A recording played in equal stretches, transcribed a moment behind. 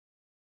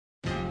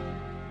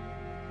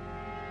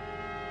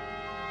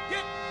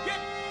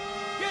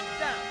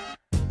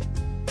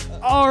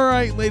All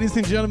right, ladies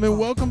and gentlemen,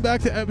 welcome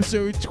back to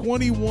episode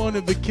 21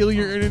 of the Kill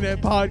Your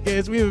Internet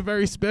podcast. We have a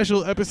very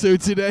special episode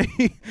today.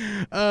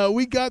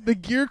 We got the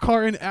gear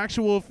car in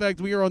actual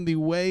effect. We are on the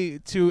way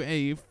to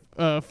a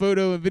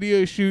photo and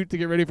video shoot to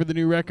get ready for the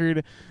new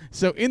record.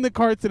 So in the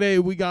car today,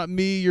 we got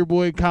me, your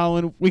boy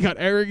Colin. We got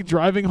Eric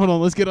driving. Hold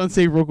on, let's get on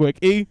safe real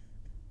quick. E?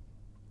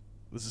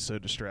 This is so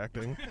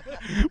distracting.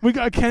 We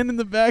got Ken in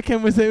the back.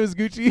 Ken was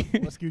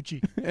Gucci. What's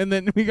Gucci? And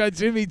then we got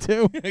Jimmy,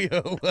 too.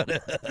 Yo, what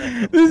up?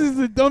 This is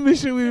the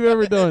dumbest shit we've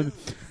ever done.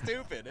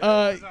 Stupid. His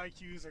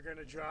IQs are going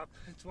to drop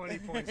 20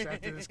 points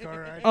after this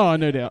car ride. Oh,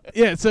 no doubt.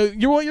 Yeah, so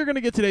what you're going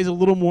to get today is a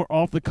little more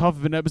off the cuff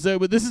of an episode,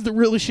 but this is the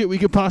realest shit we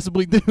could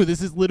possibly do.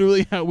 This is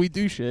literally how we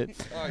do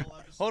shit. All right.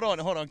 Hold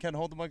on. Ken,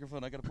 hold the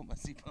microphone. I got to put my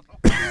seatbelt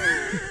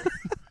on.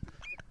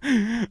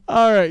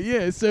 All right,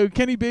 yeah, so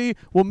Kenny B,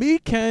 well, me,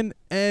 Ken,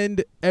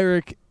 and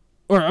Eric,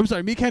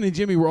 me, Ken, and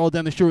Jimmy were all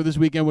down the shore this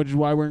weekend, which is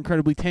why we're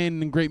incredibly tan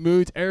and in great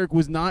moods. Eric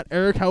was not.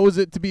 Eric, how was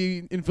it to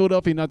be in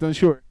Philadelphia, not down the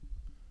shore?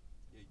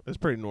 It was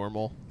pretty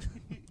normal.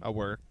 I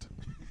worked.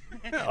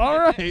 All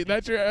right,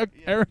 that's your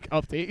Eric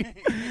update.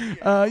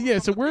 Yeah,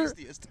 so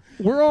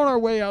we're on our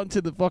way out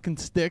into the fucking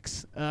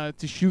sticks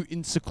to shoot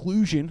in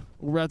seclusion.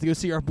 We're about to go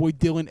see our boy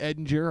Dylan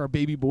Edinger, our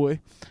baby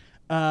boy.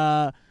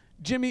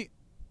 Jimmy,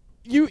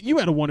 you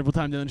had a wonderful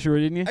time down the shore,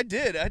 didn't you? I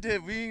did.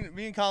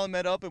 Me and Colin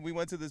met up, and we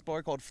went to this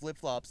bar called Flip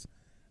Flops,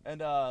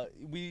 and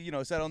we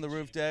sat on the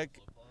roof deck.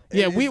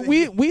 Yeah,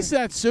 we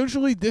sat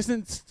socially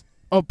distanced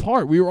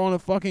apart. We were on a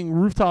fucking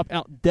rooftop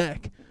out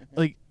deck.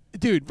 Like,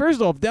 dude,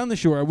 first off, down the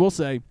shore, I will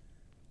say,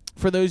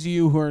 for those of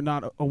you who are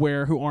not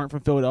aware, who aren't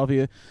from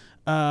Philadelphia,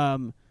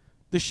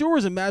 the shore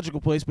is a magical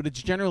place, but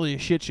it's generally a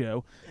shit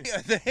show.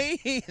 Yeah,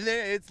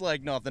 it's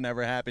like nothing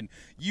ever happened.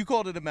 You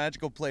called it a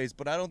magical place,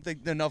 but I don't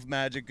think enough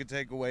magic could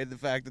take away the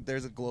fact that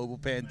there's a global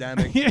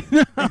pandemic. Yeah,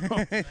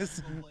 no.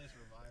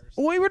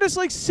 We were just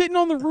like sitting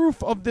on the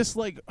roof of this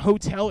like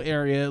hotel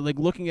area, like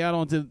looking out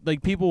onto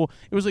like people.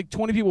 It was like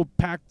 20 people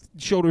packed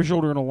shoulder to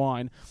shoulder in a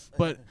line.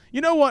 But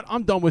you know what?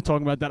 I'm done with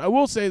talking about that. I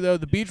will say though,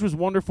 the beach was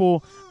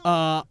wonderful.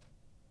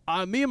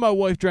 Me and my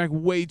wife drank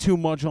way too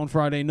much on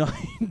Friday night.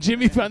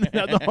 Jimmy found that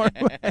out the hard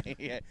way.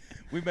 Yeah.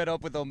 We met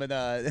up with them,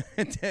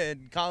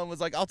 and Colin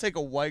was like, I'll take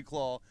a White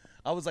Claw.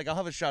 I was like, I'll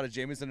have a shot of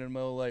Jameson in the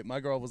middle of the night.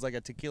 My girl was like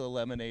a tequila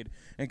lemonade,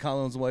 and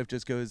Colin's wife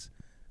just goes,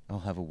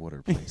 I'll have a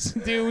water, please.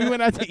 Dude, we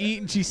went out to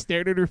eat, and she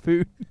stared at her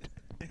food.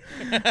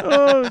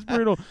 Oh, it was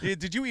brutal. Yeah,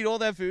 did you eat all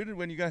that food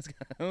when you guys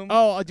got home?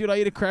 Oh, dude, I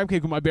ate a crab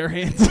cake with my bare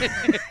hands.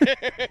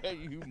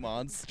 You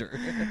monster.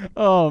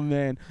 Oh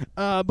man.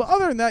 But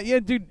other than that,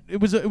 yeah, dude, it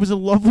was a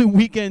lovely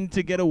weekend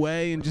to get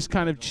away and just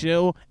kind of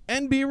chill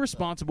and be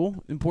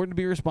responsible. Important to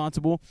be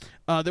responsible.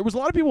 There was a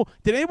lot of people.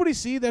 Did anybody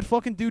see that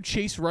fucking dude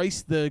Chase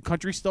Rice, the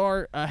country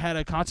star, had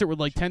a concert with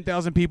like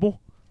 10,000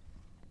 people?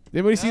 Did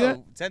anybody see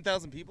that?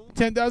 10,000 people?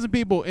 10,000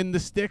 people in the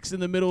sticks in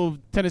the middle of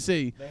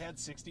Tennessee. They had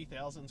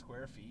 60,000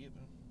 square feet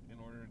in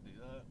order to do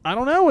that. I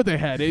don't know what they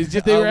had. It's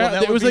just they were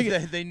out. It was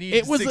like they need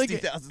it was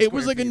 60,000 like it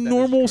was square like a feet. That is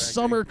normal correct,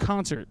 summer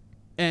concert,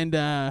 and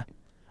I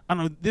don't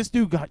know. This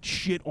dude got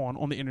shit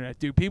on the internet,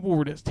 dude. People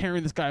were just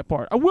tearing this guy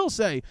apart. I will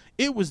say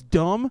it was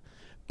dumb,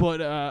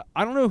 but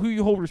I don't know who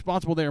you hold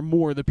responsible there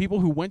more: the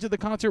people who went to the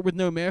concert with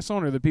no mask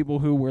on, or the people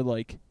who were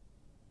like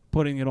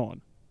putting it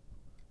on.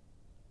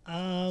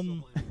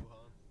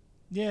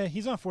 Yeah,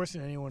 he's not forcing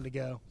anyone to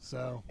go,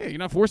 so. Yeah, you're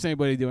not forcing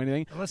anybody to do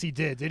anything. Unless he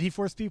did. Did he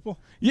force people?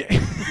 Yeah.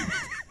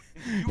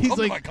 He's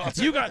like,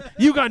 you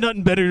got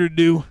nothing better to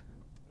do.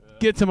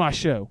 Get to my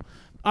show.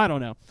 I don't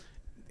know.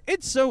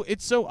 It's so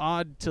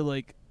odd to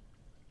like,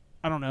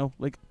 I don't know.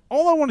 Like,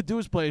 all I want to do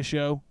is play a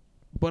show,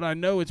 but I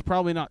know it's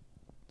probably not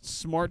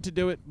smart to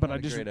do it. But I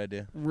just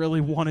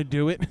really want to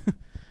do it.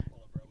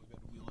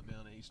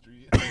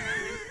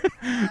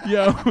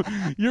 Yo,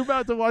 you're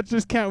about to watch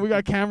this we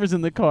got cameras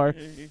in the car.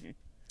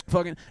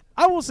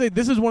 I will say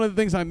this is one of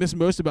the things I miss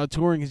most about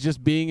touring is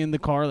just being in the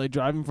car, like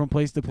driving from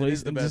place to place. It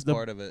is the best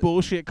part of it.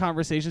 Bullshit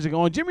conversations are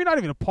going. Jimmy, you're not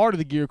even a part of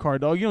the gear car,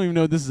 dog. You don't even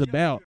know what this is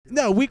about.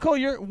 No, we call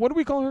what do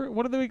we call her?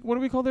 What do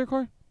we call their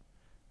car?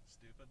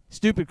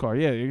 Stupid car.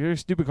 Yeah, you're a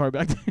stupid car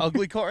back there.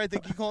 Ugly car, I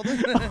think you called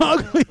it.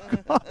 Ugly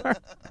car.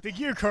 The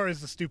gear car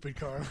is the stupid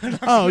car.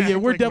 Oh yeah,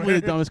 we're definitely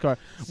the dumbest car.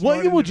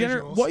 What you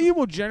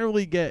will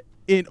generally get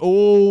in.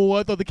 Oh,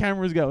 I thought the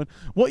camera was going.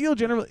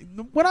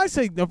 When I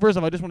say no, first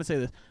off, I just want to say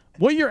this.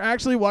 What you're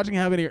actually watching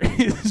happen here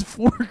is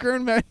 4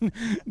 grown men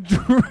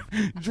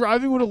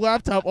driving with a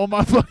laptop on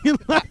my fucking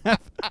lap,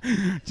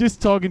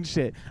 just talking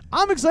shit.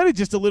 I'm excited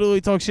just to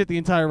literally talk shit the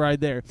entire ride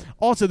there.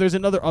 Also, there's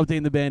another update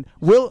in the band.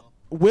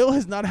 Will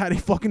has not had a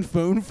fucking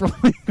phone for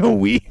like a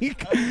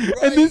week. Right.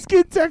 And this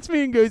kid texts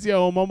me and goes,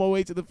 yo, I'm on my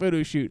way to the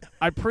photo shoot.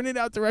 I printed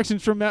out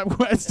directions from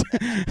MapQuest,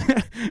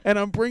 and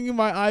I'm bringing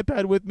my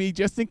iPad with me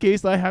just in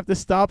case I have to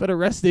stop at a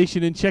rest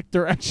station and check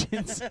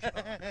directions.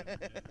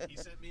 He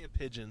sent me a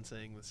pigeon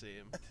saying the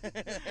same.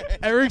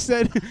 Eric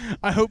said,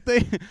 I hope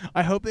they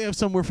have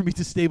somewhere for me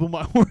to stable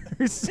my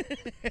horse.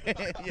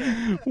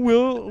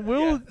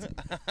 Yeah.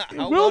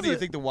 How well do you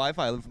think the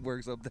Wi-Fi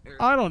works up there?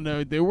 I don't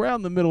know, dude. We're out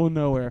in the middle of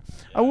nowhere.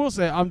 I will say,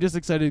 say, I'm just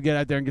excited to get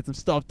out there and get some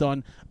stuff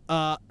done.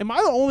 Am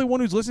I the only one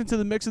who's listened to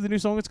the mix of the new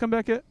song that's come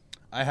back yet?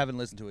 I haven't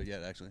listened to it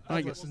yet, actually.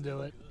 I listened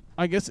to it.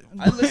 I guess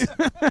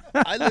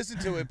I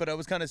listened to it, but I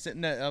was kind of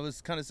sitting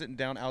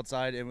down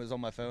outside and it was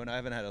on my phone. I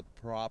haven't had a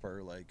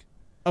proper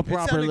a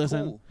proper sounded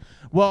listen. cool.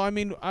 Well, I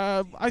mean,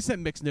 I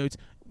sent mixed notes.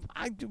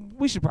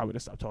 We should probably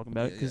just stop talking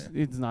about it because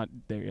Yeah. it's not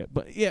there yet.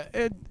 But yeah,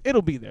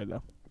 it'll be there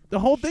though. The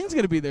whole thing's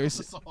gonna be there. The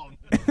song.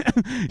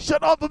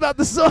 Shut up about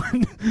the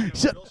sun.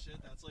 Shut, Real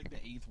shit, that's like the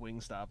 8th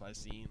Wingstop I've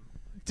seen.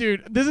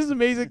 dude. This is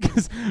amazing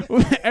because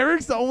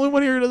Eric's the only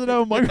one here who doesn't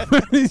have a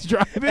microphone. He's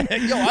driving.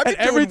 Yo, I've been And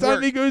every doing time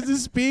work. he goes to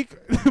speak,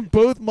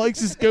 both mics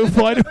just go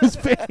fly to his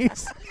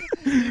face.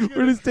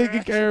 We're just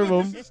taking care of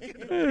him. This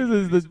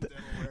is the.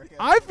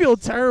 I feel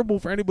terrible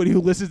for anybody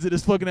who listens to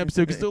this fucking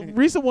episode because the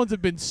recent ones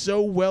have been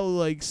so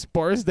well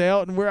sparsed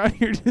out, and we're out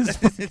here just.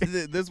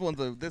 this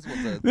one's a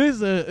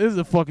This is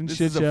a fucking this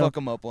shit is a show. fuck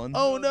 'em up one.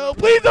 Oh no!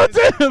 Please don't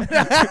say him.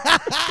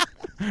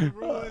 The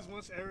rule is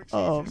once Eric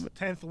sees his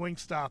 10th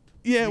Wingstop.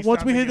 Yeah, he's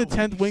once we stopping hit the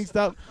at 10th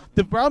Wingstop,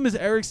 the problem is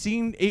Eric's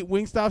seen 8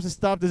 Wingstops and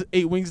stopped at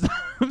 8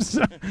 Wingstops.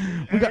 So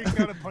Eric's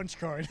got a punch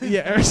card.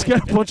 yeah, Eric's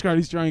got a punch card.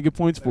 He's trying to get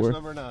points There's for.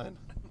 number 9.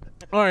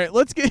 All right,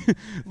 let's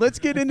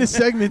get into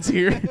segments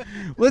here.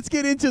 Let's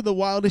get into the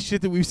wildest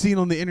shit that we've seen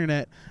on the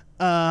internet.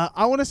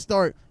 I want to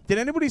start. Did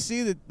anybody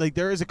see that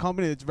there is a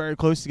company that's very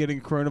close to getting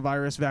a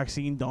coronavirus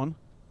vaccine done?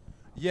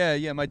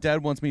 Yeah. My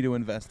dad wants me to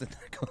invest in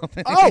that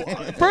company.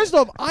 Oh, first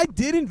off, I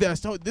did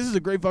invest. Oh, this is a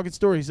great fucking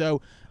story.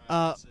 So,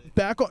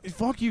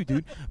 fuck you,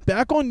 dude.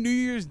 Back on New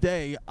Year's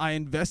Day, I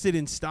invested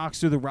in stocks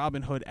through the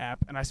Robinhood app,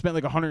 and I spent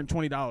like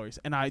 $120.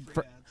 And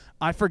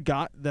I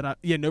forgot that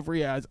no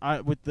free ads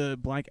with the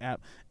blank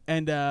app,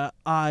 and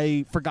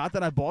I forgot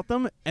that I bought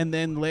them. And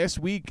then last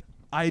week,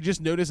 I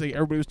just noticed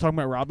everybody was talking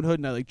about Robinhood,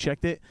 and I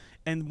checked it.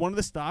 And one of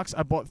the stocks,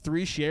 I bought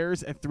 3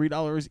 shares at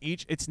 $3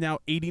 each. It's now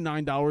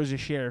 $89 a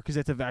share because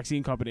it's a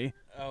vaccine company.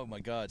 Oh my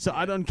god. So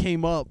I done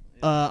came up.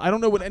 I don't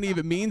know what any of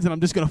it means, and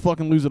I'm just gonna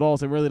fucking lose it all.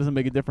 So it really doesn't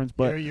make a difference.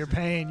 But You're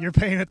paying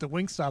at the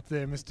Wingstop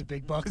there, Mr.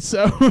 Big Bucks.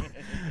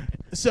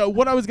 so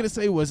what I was gonna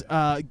say was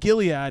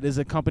Gilead is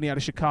a company out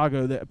of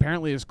Chicago that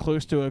apparently is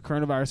close to a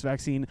coronavirus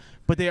vaccine,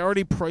 but they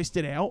already priced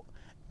it out,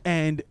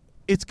 and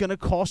it's going to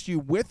cost you,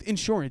 with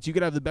insurance, you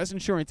could have the best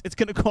insurance, it's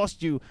going to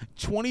cost you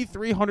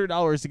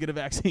 $2,300 to get a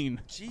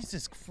vaccine.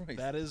 Jesus Christ.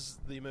 That is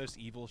the most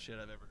evil shit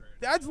I've ever heard.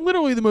 That's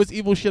literally the most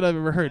evil shit I've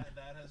ever heard.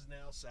 That has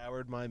now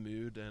soured my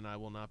mood, and I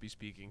will not be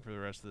speaking for the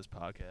rest of this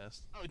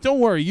podcast. Oh, don't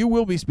worry, you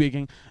will be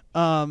speaking.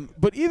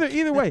 But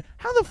either way,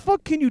 how the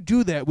fuck can you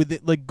do that with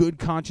it, good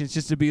conscience,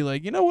 just to be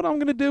like, you know what I'm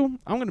going to do?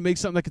 I'm going to make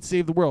something that could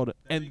save the world. That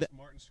And makes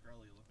Martin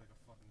Shkreli look like a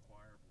fucking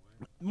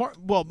choir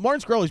boy.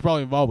 Martin Shkreli's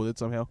probably involved with it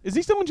somehow. Is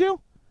he still in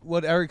jail?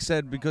 What Eric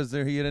said, because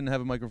he didn't have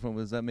a microphone,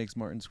 was that makes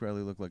Martin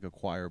Shkreli look like a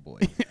choir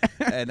boy.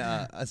 And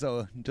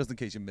so, just in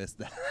case you missed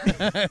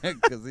that,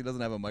 because he doesn't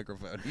have a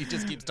microphone, he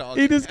just keeps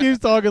talking. He just keeps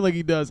talking like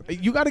he does.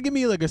 You got to give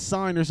me a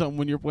sign or something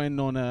when you're planning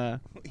on.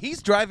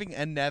 He's driving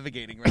and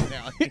navigating right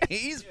now.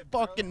 He's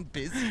fucking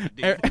busy,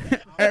 dude.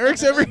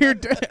 Eric's over here.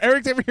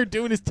 Eric's over here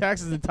doing his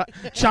taxes and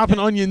chopping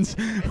onions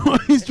while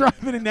he's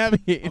driving and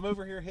navigating. I'm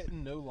over here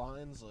hitting no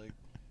lines like.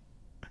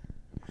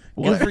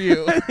 Good for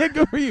you.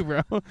 Good for you,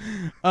 bro.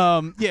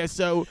 Yeah,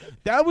 so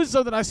that was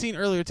something I seen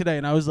earlier today,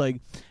 and I was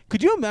like,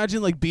 could you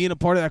imagine being a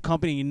part of that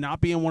company and not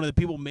being one of the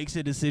people who makes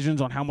the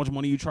decisions on how much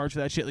money you charge for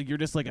that shit? You're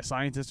just a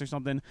scientist or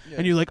something,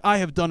 and you're like, I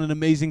have done an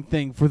amazing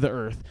thing for the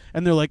Earth,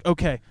 and they're like,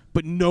 okay,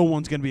 but no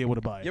one's gonna be able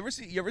to buy it.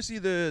 You ever see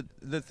the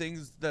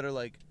things that are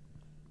like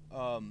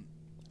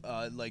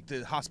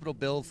the hospital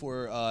bill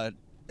for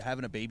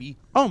having a baby?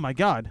 Oh my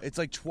God! It's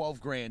like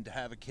 $12,000 to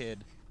have a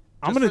kid.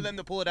 I'm Just gonna for them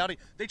to pull it out.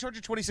 They charge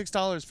you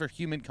 $26 for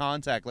human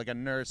contact, like a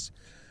nurse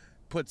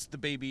puts the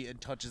baby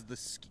and touches the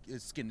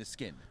skin to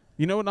skin.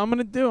 You know what I'm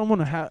gonna do? I'm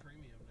gonna have.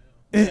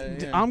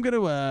 Yeah. I'm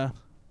gonna.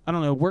 I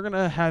don't know. We're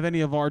gonna have any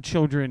of our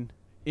children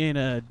in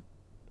a.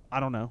 I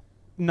don't know.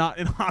 Not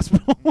in a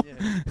hospital.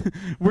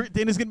 Yeah.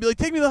 Dana's gonna be like,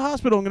 take me to the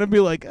hospital. I'm gonna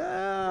be like,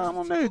 I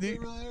don't know, dude.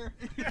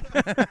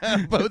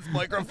 Both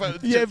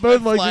microphones. Yeah, just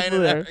both flying microphones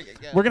in there.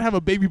 Yeah. We're gonna have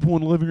a baby pool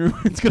in the living room.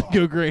 It's gonna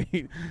go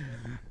great.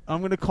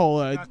 I'm gonna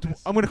call. I'm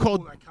gonna call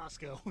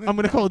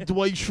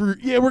Dwight Schrute.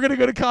 Yeah, we're gonna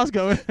go to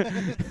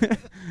Costco.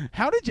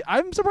 How did you?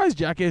 I'm surprised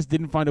Jackass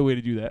didn't find a way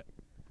to do that.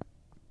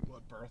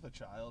 What, birth a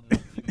child in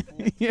a kiddie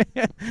pool?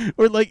 Yeah,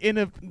 or in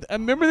a. I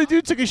remember the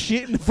dude took a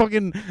shit in the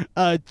fucking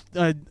a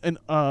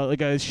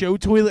show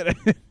toilet at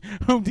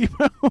Home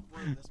Depot. Bro,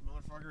 this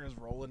motherfucker is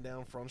rolling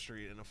down Front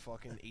Street in a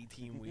fucking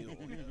 18-wheel.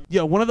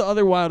 Yeah, one of the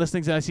other wildest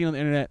things I've seen on the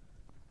internet.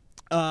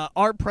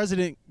 Our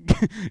president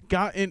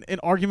got in an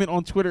argument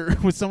on Twitter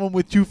with someone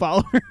with 2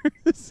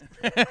 followers.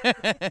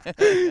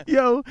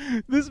 Yo,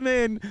 this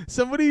man,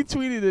 somebody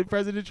tweeted at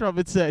President Trump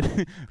and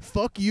said,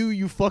 "Fuck you,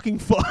 you fucking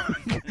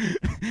fuck,"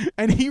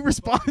 and he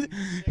responded.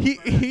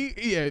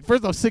 Yeah.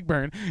 First off, sick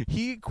burn.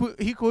 He quote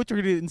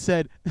tweeted it and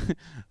said,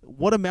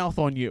 "What a mouth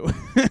on you."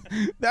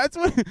 That's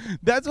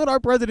what our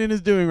president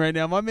is doing right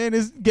now. My man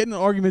is getting in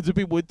arguments with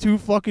people with 2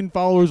 fucking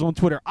followers on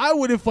Twitter. I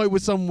wouldn't fight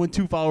with someone with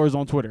 2 followers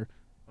on Twitter.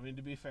 I mean,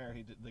 to be fair,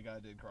 the guy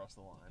did cross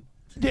the line.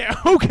 Yeah,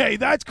 okay,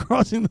 that's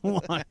crossing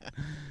the line.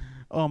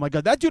 Oh my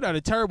god, that dude had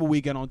a terrible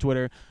weekend on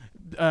Twitter.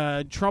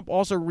 Trump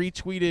also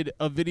retweeted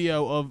a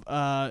video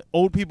of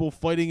old people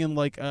fighting in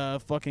like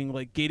a fucking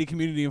like gated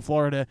community in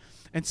Florida,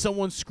 and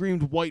someone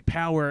screamed "white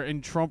power"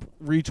 and Trump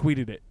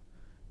retweeted it.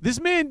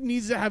 This man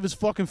needs to have his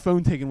fucking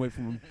phone taken away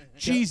from him.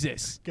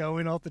 Jesus.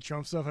 Going off the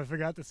Trump stuff, I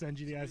forgot to send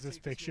you guys this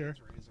picture.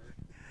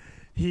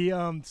 He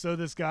so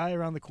this guy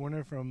around the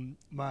corner from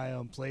my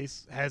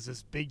place has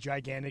this big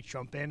gigantic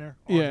Trump banner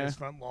on his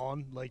front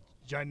lawn, like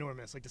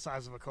ginormous, like the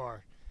size of a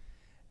car.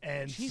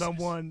 And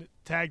someone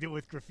tagged it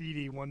with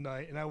graffiti one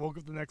night, and I woke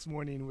up the next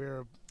morning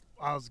where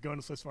I was going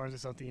to Swiss Farms or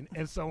something,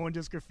 and someone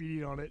just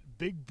graffitied on it,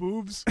 "Big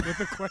boobs" with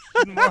a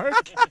question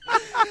mark.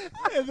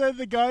 And then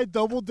the guy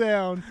doubled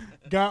down,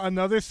 got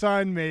another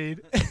sign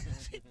made,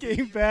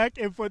 came back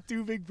and put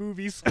 2 big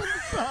boobies on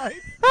the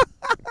side.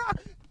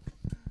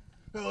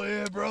 Hell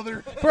yeah,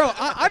 brother. Bro,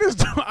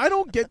 I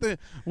don't get the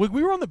like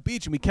we were on the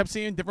beach and we kept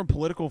seeing different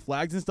political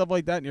flags and stuff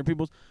like that near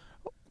people's.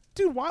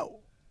 Dude,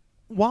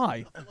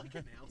 why? I like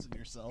announcing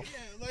yourself.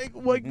 Yeah, like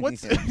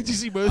what's? Did you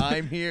see both?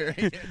 I'm here.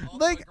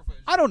 Like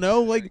I don't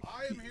know. Like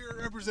I am here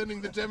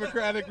representing the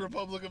Democratic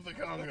Republic of the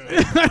Congo.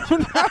 I don't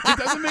know. It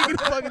doesn't make it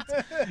fucking.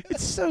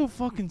 It's so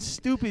fucking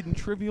stupid and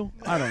trivial.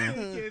 I don't know.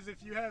 The thing is,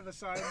 if you have a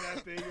sign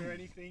that big or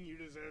anything, you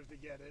deserve to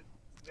get it.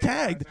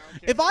 Tagged.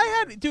 If I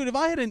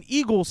had an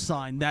eagle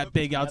sign that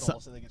big outside,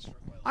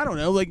 I don't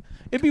know. Like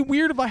it'd be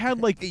weird if I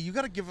had like. Hey, you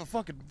gotta give a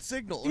fucking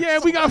signal. Yeah,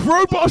 we got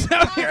robots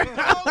out here.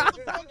 What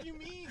the fuck you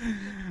mean?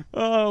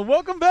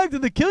 Welcome back to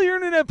the Kill Your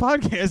Internet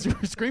podcast.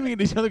 We're screaming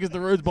at each other because the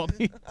road's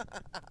bumpy.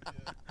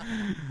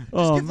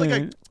 Oh give, like,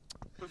 man.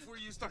 Before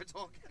you start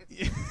talking.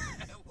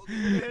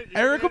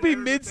 Eric will be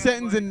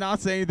mid-sentence and not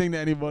say anything to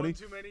anybody. One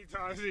too many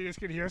times, you're just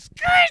gonna hear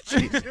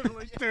screech. He's gonna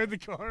like turn the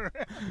car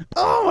around.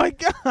 Oh my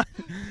god!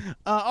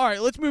 All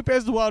right, let's move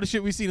past the wildest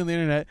shit we've seen on the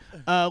internet.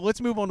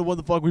 Let's move on to what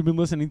the fuck we've been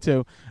listening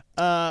to.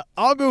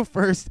 I'll go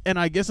first, and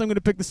I guess I'm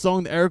gonna pick the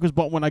song that Eric was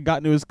bumping when I got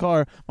into his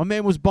car. My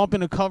man was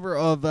bumping a cover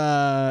of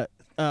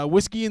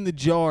 "Whiskey in the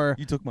Jar,"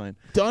 You took mine.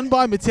 done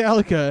by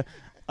Metallica.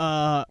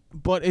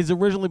 But is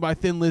originally by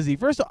Thin Lizzy.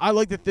 First, I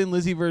like the Thin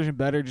Lizzy version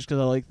better, just because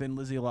I like Thin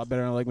Lizzy a lot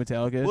better than I like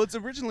Metallica. Well, it's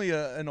originally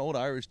an old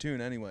Irish tune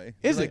anyway.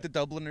 Is like it? the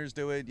Dubliners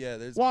do it? Yeah.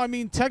 There's. Well, I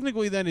mean,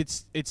 technically, then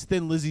it's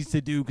Thin Lizzy's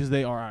to do because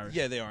they are Irish.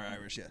 Yeah, they are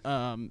Irish.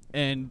 Yeah.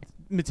 And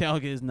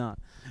Metallica is not.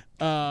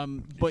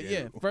 But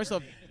yeah, first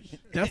off,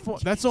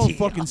 that song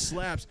fucking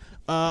slaps.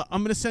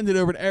 I'm gonna send it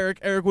over to Eric.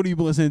 Eric, what have you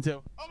been listening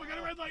to? Oh, we got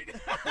a red light.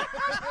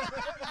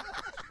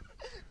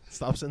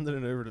 Stop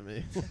sending it over to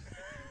me.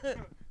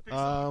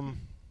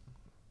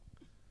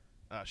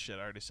 Oh shit!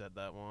 I already said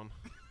that one.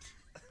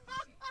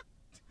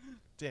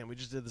 Damn, we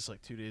just did this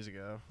like 2 days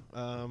ago. You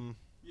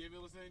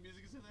been listening to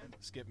music since then?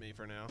 Skip me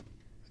for now.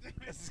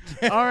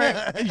 All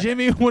right,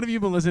 Jimmy, what have you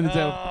been listening to?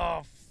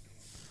 Oh,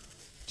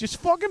 Just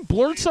fucking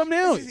blurt something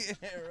out.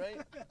 yeah, right.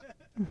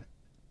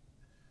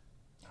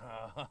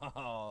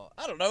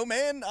 I don't know,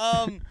 man.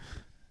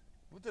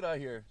 What did I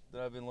hear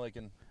that I've been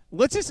liking?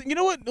 Let's just, you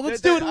know what?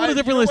 Let's do it a little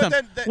differently this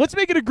time. Let's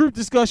make it a group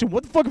discussion.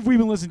 What the fuck have we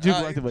been listening to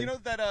collectively? You know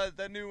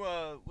that new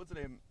what's the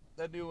name?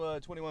 That new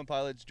 21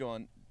 Pilots,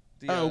 John.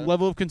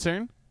 Level of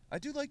Concern? I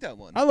do like that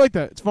one. I like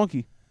that. It's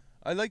funky.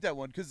 I like that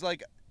one because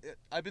like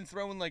I've been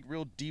throwing like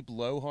real deep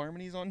low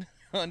harmonies on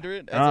under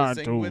it as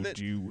I sing with it.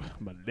 You,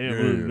 my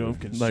level of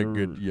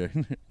concern. Yeah,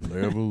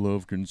 level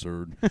of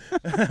concern.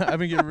 I've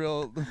been getting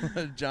real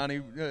Johnny.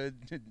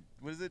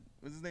 What is it?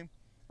 What's his name?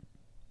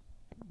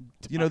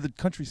 You know the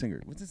country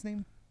singer. What's his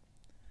name?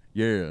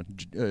 Yeah,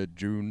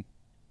 June.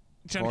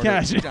 Johnny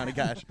Cash. Johnny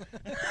Cash.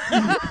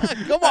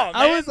 Come on, man.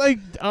 I was like,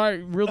 all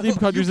right, real deep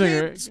country you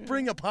singer. can't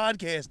spring a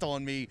podcast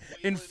on me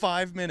in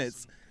 5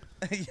 minutes.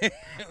 Yeah.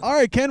 All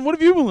right, Ken, what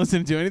have you been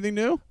listening to? Anything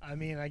new? I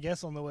mean, I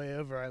guess on the way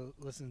over, I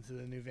listened to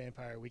the new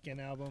Vampire Weekend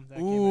album. That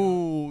came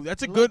Ooh,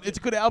 that's a good. It's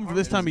a good album for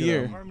this time of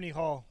year. Harmony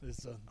Hall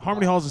is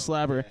Harmony Hall's a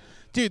slapper.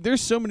 Dude, there's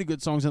so many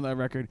good songs on that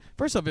record.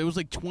 First off, it was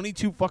like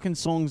 22 fucking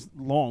songs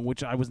long,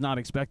 which I was not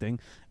expecting,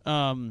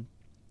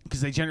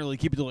 because they generally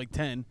keep it to like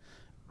 10.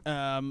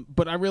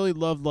 But I really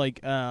loved like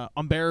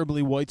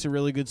 "Unbearably White's" a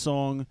really good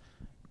song.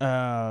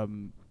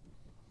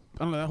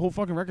 I don't know, that whole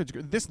fucking record's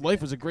good. "This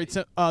Life" was a great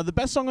set. The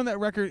best song on that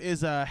record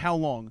is "How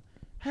Long."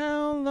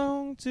 How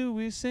long do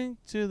we sing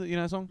to the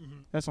that song? Mm-hmm.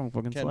 That song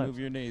fucking Can't slaps. move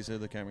your knees so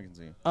the camera can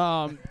see you.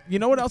 You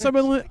know what else I've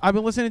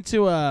been listening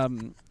to?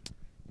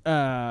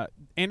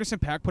 Anderson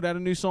 .Paak put out a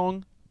new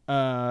song.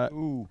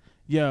 Ooh.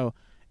 Yo,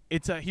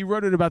 it's he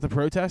wrote it about the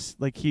protests,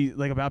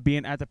 about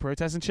being at the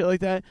protests and shit like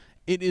that.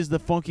 It is the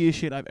funkiest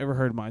shit I've ever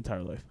heard in my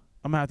entire life.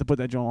 I'm gonna have to put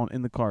that joint on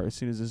in the car as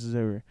soon as this is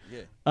over.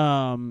 Yeah.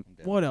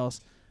 What else?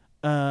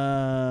 What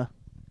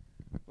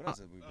else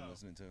have we been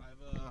listening to?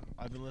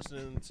 I've been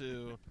listening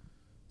to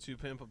 "To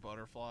Pimp a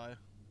Butterfly."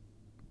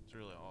 It's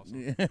really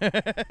awesome.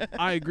 Yeah.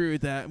 I agree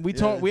with that.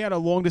 We had a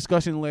long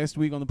discussion last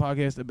week on the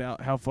podcast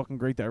about how fucking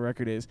great that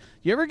record is.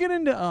 You ever get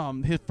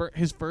into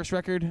his first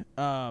record?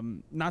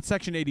 Not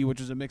Section 80, which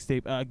was a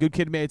mixtape. Good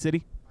Kid, Mad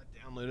City. I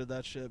downloaded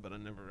that shit, but I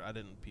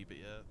didn't peep it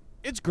yet.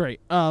 It's great.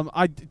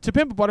 To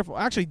Pimp a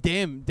Butterfly. Actually,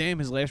 damn,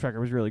 his last record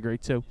was really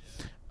great too. Pimp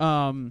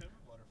a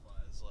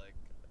Butterfly is like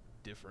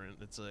different.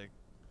 It's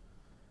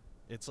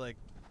like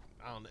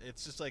I don't know.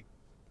 It's just like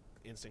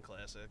instant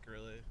classic,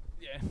 really.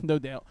 Yeah, no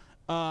doubt.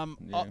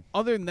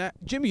 Other than that,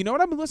 Jimmy, you know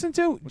what I've been listening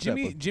to? What's that,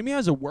 bud? Jimmy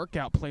has a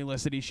workout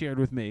playlist that he shared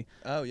with me.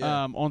 Oh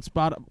yeah. On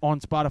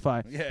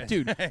Spotify. Yeah,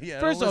 dude. yeah.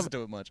 First I don't off, listen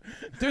to it much.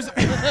 there's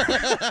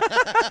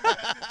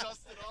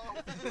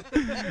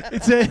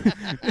it's a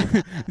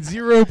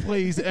 0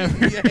 plays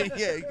ever.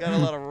 yeah. You got a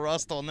lot of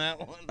rust on that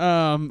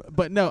one.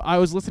 But no, I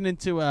was listening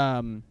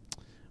to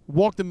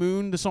Walk the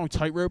Moon. The song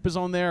Tightrope is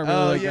on there. I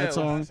really like that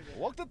song.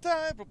 Walk the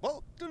tightrope.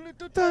 Walk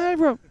the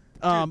Tightrope.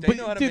 Dude, they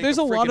know how to make there's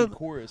a lot of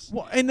chorus.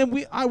 Well, and then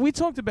we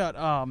talked about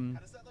How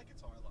does that like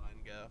guitar line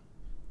go?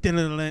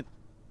 Diddle-diddle-it,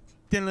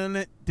 Isn't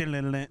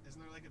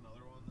there like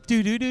another one?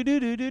 Dude,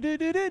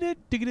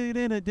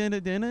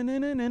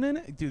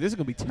 this is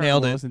gonna be terrible.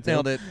 Nailed to it. listen to.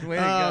 Nailed it. Way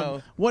to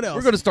go. What else?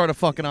 We're gonna start a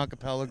fucking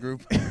acapella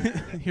group.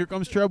 Here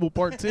Comes Trouble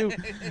Part 2.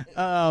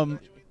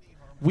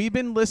 We've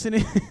been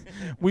listening.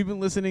 We've been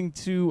listening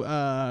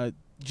to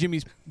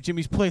Jimmy's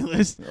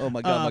playlist. Oh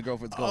my god, my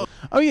girlfriend's calling.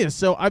 Oh yeah,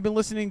 so I've been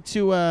listening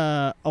to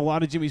a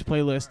lot of Jimmy's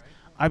playlist.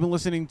 I've been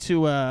listening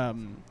to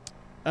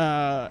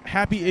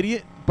Happy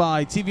Idiot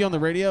by TV on the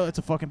Radio. It's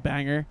a fucking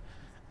banger.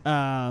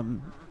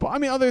 But I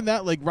mean, other than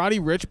that, like Roddy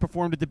Ricch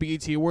performed at the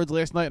BET Awards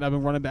last night, and I've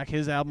been running back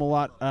his album a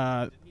lot.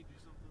 Didn't he do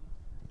something?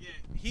 Yeah,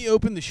 he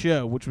opened the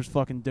show, which was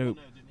fucking dope.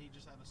 No, didn't he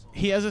just have a song?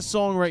 He has a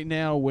song right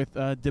now with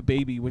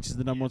DaBaby, which is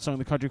the #1 song in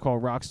the country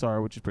called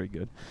Rockstar, which is pretty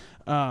good.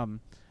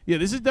 Yeah,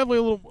 this is definitely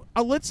a little.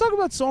 Let's talk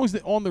about songs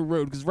that on the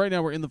road, because right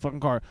now we're in the fucking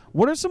car.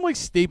 What are some like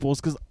staples?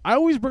 Because I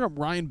always bring up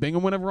Ryan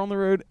Bingham whenever we're on the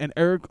road, and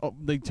Eric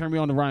they turn me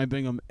on to Ryan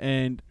Bingham,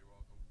 and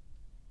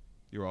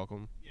You're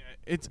welcome. yeah,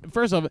 it's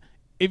first off,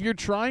 if you're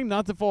trying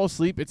not to fall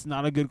asleep, it's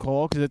not a good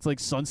call because it's like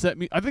sunset.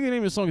 I think the name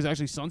of the song is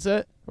actually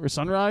Sunset or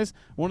Sunrise,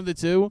 one of the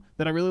two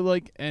that I really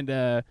like, and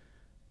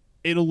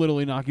it'll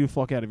literally knock you the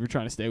fuck out if you're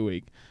trying to stay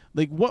awake.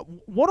 Like what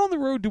on the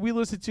road do we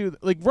listen to?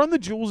 Like Run the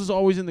Jewels is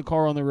always in the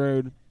car on the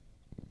road.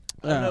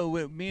 I don't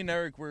know. Me and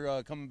Eric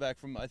were coming back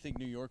from I think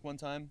New York one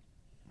time,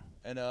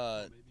 and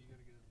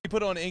we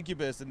put on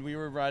Incubus, and we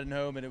were riding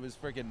home, and it was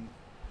freaking.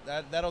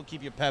 That'll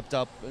keep you pepped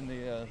up in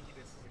the.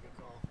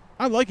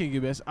 I like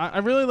Incubus. I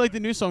really like the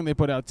new song they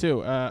put out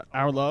too.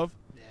 Our Love.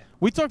 Yeah.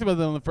 We talked about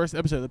that on the first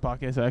episode of the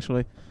podcast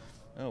actually.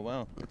 Oh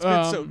wow, it's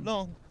been so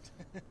long.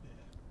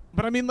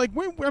 But I mean, like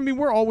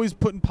we're always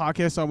putting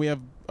podcasts on. We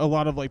have a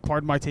lot of like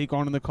Pardon My Take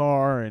on in the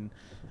car, and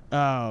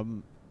I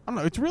don't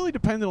know. It's really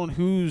dependent on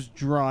who's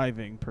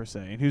driving per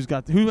se, and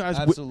who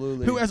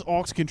has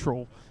aux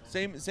control.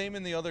 Same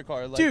in the other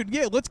car. Like, dude,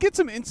 yeah. Let's get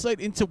some insight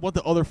into what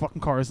the other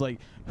fucking car is like.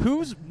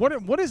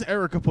 What is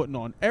Erica putting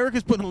on?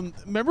 Erica's putting on.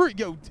 Remember,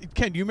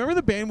 Ken? Do you remember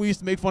the band we used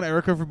to make fun of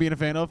Erica for being a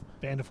fan of?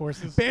 Band of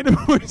Horses. Band of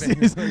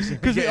Horses.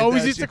 Because we Yeah,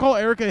 always no, used to call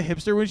Erica a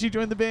hipster when she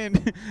joined the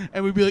band,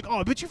 and we'd be like, "Oh,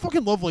 I bet you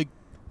fucking love like."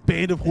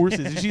 Band of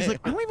Horses, and she's like,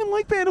 I don't even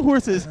like Band of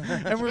Horses,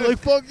 and we're like,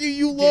 fuck you,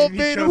 you love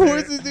Band of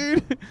Horses,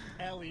 dude.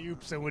 Alley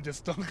oops and would just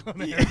stunk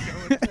on Yeah.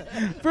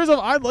 First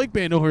off, I like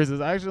Band of Horses.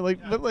 I actually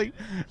like, but like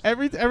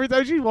every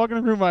time she's walking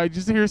in the room, I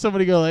just hear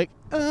somebody go like,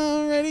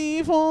 "I'm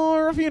ready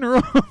for a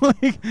funeral,"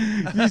 like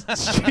just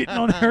shitting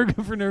on her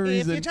for no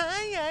reason.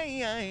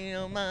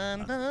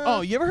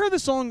 Oh, you ever heard the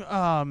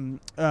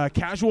song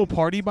 "Casual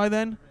Party" by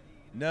them?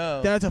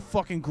 No. That's a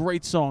fucking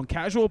great song.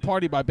 "Casual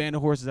Party" by Band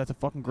of Horses. That's a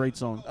fucking great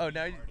song. Oh,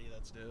 now.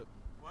 That's dope.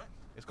 What?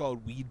 It's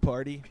called Weed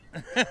Party.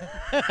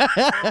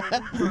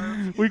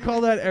 We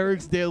call that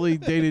Eric's daily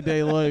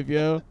day-to-day life,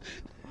 yo.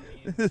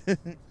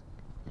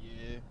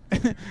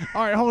 Yeah.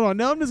 All right, hold on.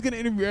 Now I'm just gonna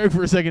interview Eric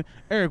for a second.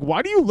 Eric,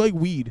 why do you like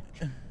weed?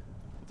 What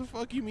the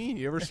fuck you mean?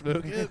 You ever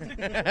smoke it?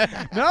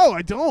 No,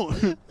 I don't.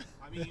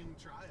 I mean,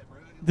 try it, bro.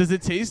 Does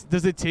it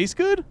taste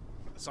good?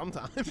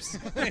 Sometimes.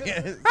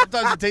 Yeah,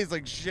 sometimes it tastes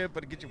like shit,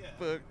 but it gets you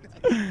fucked.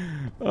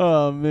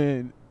 Oh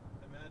man.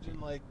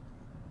 Imagine like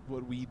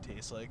what weed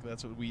tastes like.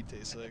 That's what weed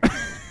tastes like.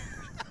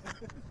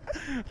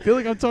 I feel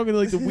like I'm talking to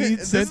like the weed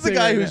This is the sensei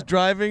guy right who's now.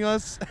 driving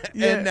us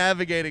Yeah. and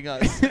navigating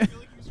us, I feel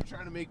like he was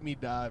trying to make me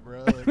die,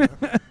 bro. Like,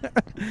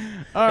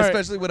 All right.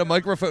 especially with a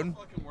microphone.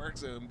 fucking work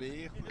zone,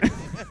 B.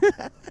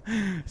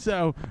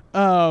 So,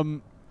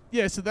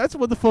 yeah, so that's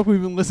what the fuck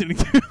we've been listening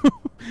to.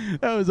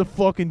 That was a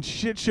fucking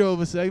shit show of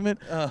a segment.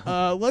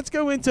 Let's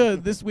go into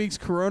this week's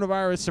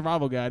coronavirus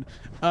survival guide.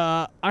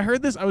 I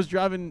heard this. I was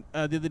driving the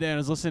other day and I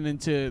was listening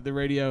to the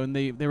radio, and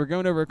they were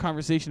going over a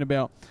conversation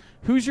about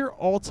who's your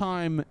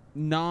all-time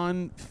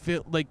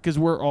non-Philly, like, because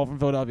we're all from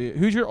Philadelphia,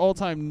 who's your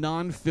all-time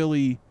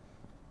non-Philly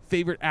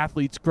favorite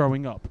athletes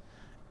growing up?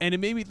 And it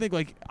made me think,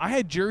 like, I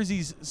had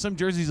some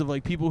jerseys of,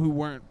 like, people who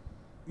weren't,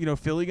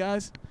 Philly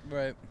guys.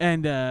 Right.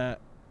 And,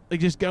 like,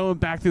 just going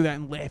back through that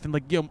and laughing.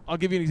 Like, yo, I'll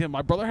give you an example.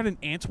 My brother had an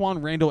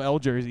Antoine Randall L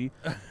jersey.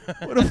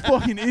 What a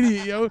fucking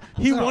idiot, yo.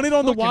 He won it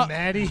on the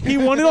He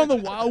won it on the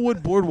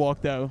Wildwood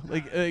Boardwalk, though.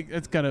 Like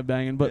it's kind of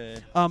banging. But,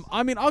 Yeah.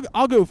 I mean,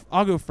 I'll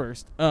go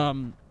first.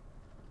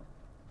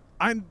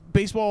 I'm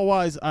baseball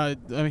wise. I'm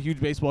a huge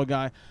baseball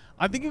guy.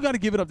 I think you got to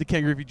give it up to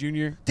Ken Griffey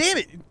Jr. Damn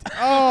it!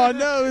 Oh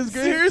no, it's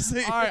great.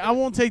 Seriously. All right, I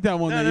won't take that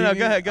one. No, then. no,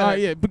 go ahead, go All right,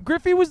 ahead. yeah, but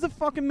Griffey was the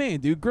fucking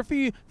man, dude.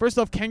 Griffey. First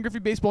off, Ken Griffey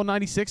Baseball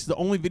 '96 is the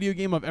only video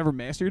game I've ever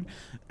mastered.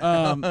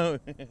 Oh,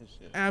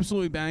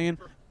 Absolutely banging.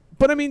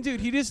 But I mean,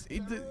 dude, he just.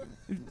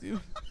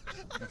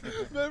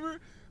 Remember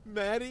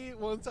Maddie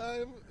one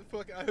time?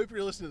 I hope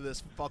you're listening to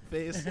this,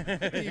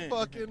 fuckface. He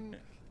fucking.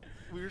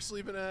 We were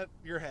sleeping at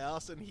your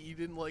house, and he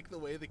didn't like the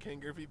way the Ken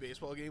Griffey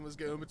baseball game was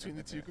going between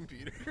the two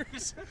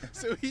computers.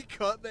 So he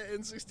cut the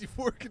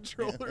N64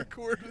 controller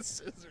cord with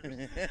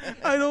scissors.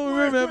 I don't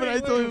remember, but I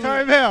told you.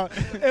 Time out.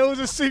 It was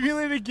a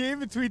simulated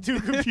game between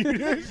two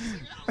computers.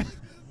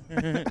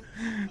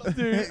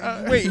 Dude,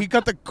 Wait, he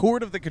cut the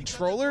cord of the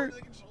controller?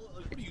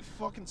 What are you,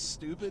 fucking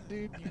stupid,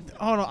 dude?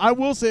 Oh no, I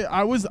will say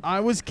I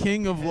was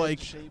king of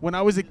like when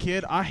I was a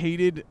kid. I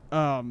hated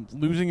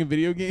losing in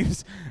video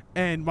games,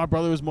 and my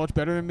brother was much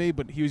better than me,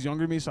 but he was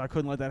younger than me, so I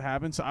couldn't let that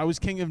happen. So I was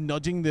king of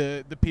nudging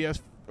the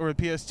PS or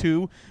the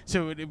PS2,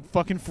 so it'd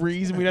fucking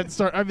freeze, and we'd have to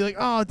start. I'd be like,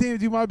 oh damn,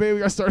 dude, my baby, we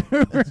gotta start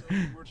over.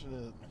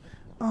 Unfortunate.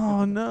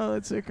 Oh no,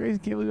 that's so crazy!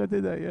 Can't believe I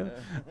did that.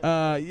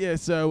 Yeah, yeah.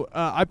 So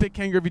I picked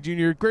Ken Griffey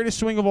Jr. Greatest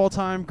swing of all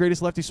time,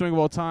 greatest lefty swing of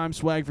all time.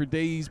 Swag for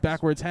days,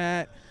 backwards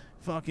hat,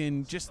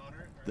 fucking just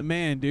the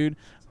man, dude.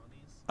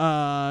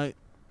 Couple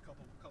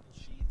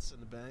sheets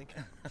in the bank.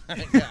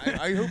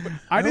 I hope.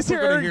 I just hope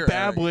hear we're gonna Eric hear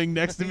babbling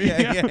next to me.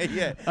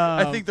 Yeah.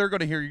 I think they're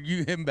gonna hear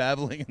him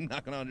babbling and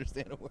not gonna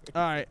understand a word.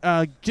 All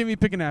right, Jimmy,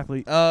 pick an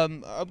athlete.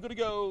 I'm gonna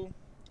go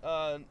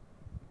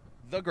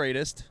the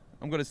greatest.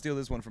 I'm gonna steal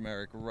this one from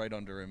Eric right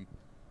under him.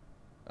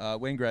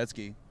 Wayne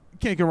Gretzky.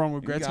 Can't go wrong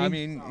with Gretzky. I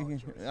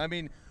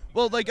mean,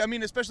 well, like,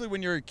 especially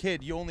when you're a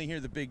kid, you only hear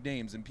the big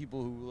names and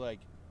people who like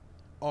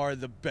are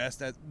the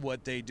best at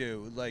what they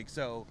do. Like,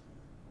 so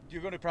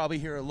you're gonna probably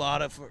hear a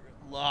lot of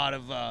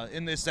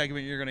in this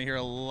segment. You're gonna hear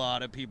a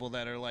lot of people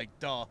that are like,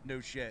 duh,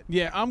 no shit.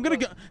 Yeah, I'm gonna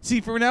go.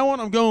 See, from now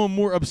on, I'm going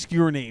more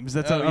obscure names.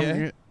 That's Oh, how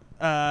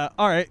yeah?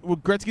 all right. Well,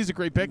 Gretzky's a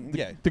great pick.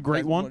 The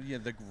great that's one. Yeah,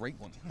 the great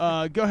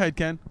one. Go ahead,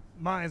 Ken.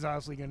 Mine's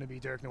obviously going to be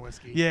Dirk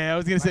Nowitzki. Yeah, I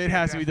was gonna say it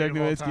has to be Dirk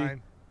Favorite athlete of all Nowitzki.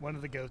 time. One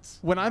of the goats.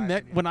 When I in my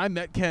opinion.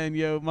 met Ken,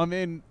 yo, my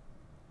man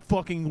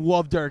fucking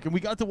loved Dirk, and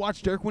we got to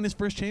watch Dirk win his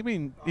first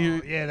champion. Oh,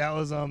 yeah, that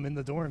was in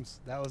the dorms.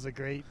 That was a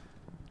great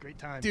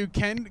time. Dude,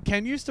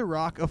 Ken used to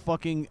rock a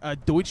fucking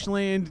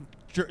Deutschland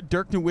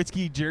Dirk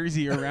Nowitzki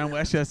jersey around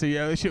Westchester.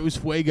 Yeah, that shit was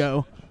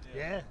fuego.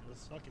 Yeah, it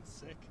was fucking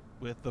sick.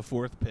 With the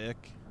 4th pick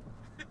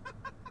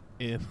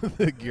in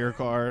the Gear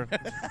Car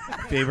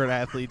favorite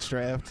athletes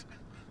draft,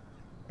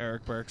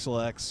 Eric Burke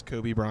selects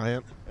Kobe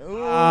Bryant.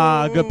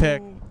 Good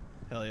pick.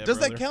 Hell yeah, Does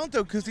brother. that count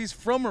though? Because he's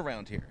from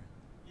around here.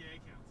 Yeah, it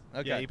counts.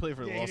 Okay. Yeah, he played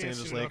for the Yeah, he Los didn't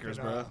Angeles suit up Lakers,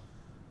 in, bro.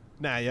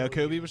 Nah, yo,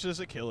 Kobe was just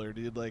a killer,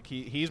 dude. Like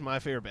he's my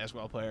favorite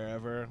basketball player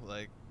ever.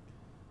 Like,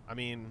 I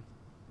mean,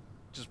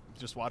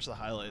 just watch the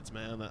highlights,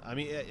 man. I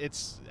mean,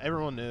 it's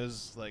everyone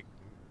knows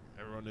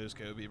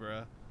Kobe,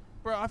 bro.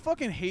 Bro, I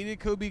fucking hated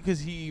Kobe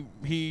because he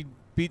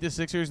beat the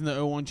Sixers in the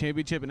 0-1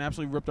 championship and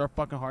absolutely ripped our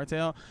fucking hearts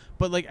out.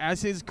 But like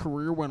as his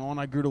career went on,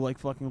 I grew to like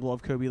fucking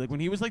love Kobe. Like when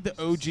he was like the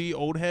OG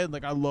old head,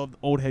 like I loved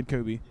old head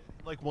Kobe.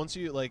 Like once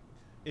you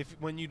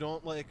when you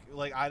don't like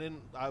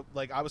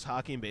I was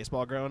hockey and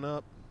baseball growing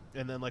up,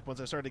 and then like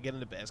once I started to get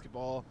into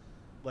basketball,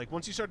 like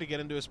once you start to get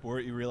into a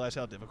sport, you realize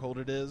how difficult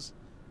it is,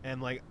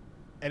 and like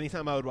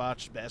anytime I would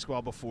watch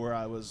basketball before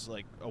I was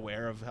like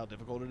aware of how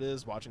difficult it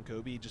is, watching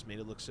Kobe just made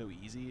it look so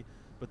easy.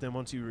 But then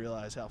once you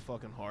realize how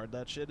fucking hard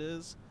that shit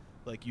is,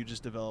 like you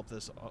just develop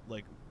this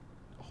like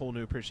whole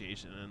new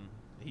appreciation, and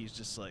he's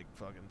just like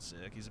fucking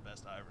sick. He's the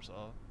best I ever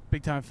saw.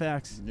 Big time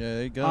facts. Yeah,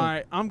 there you go. All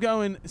right, I'm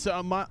going.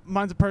 So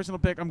mine's a personal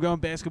pick. I'm going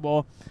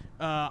basketball.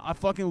 I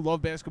fucking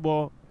love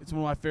basketball. It's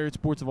one of my favorite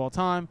sports of all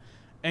time.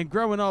 And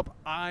growing up,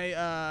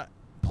 I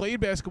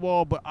played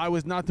basketball, but I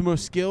was not the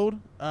most skilled.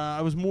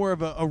 I was more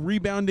of a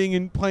rebounding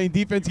and playing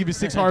defense, give you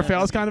 6 hard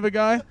fouls kind of a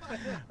guy.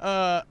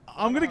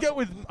 I'm gonna go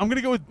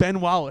with Ben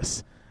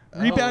Wallace,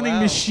 rebounding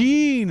wow.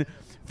 machine.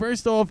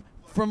 First off,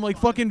 from like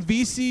fucking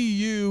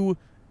VCU.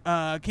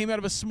 Came out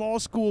of a small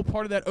school,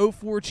 part of that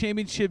 04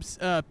 championships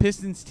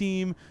Pistons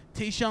team.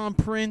 Tayshaun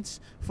Prince,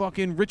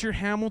 fucking Richard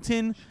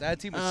Hamilton. That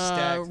team was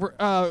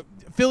stacked.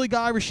 Philly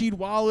guy, Rasheed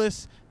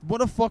Wallace.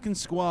 What a fucking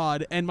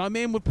squad. And my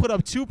man would put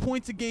up 2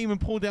 points a game and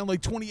pull down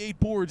like 28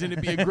 boards, and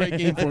it'd be a great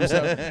game for him.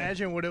 So,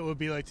 Imagine what it would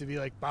be like to be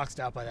like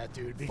boxed out by that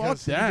dude.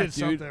 Because that, he did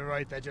dude. something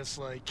right that just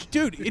like.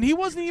 dude, and he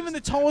wasn't even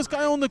the tallest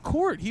guy on the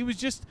court. He was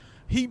just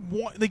he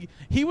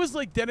was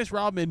like Dennis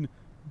Rodman,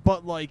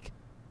 but like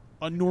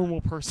a normal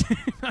person.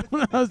 I don't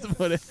know how else to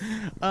put it.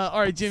 All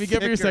right, Jimmy,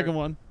 give me your Thicker. second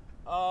one.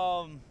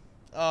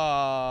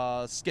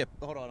 Skip.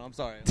 Hold on, I'm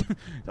sorry.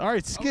 All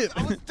right, Skip.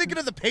 I was thinking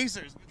of the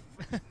Pacers.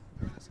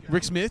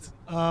 Rick Smith.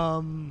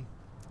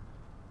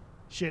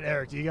 Shit,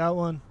 Eric, do you got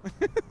one?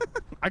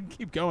 I can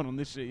keep going on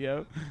this shit,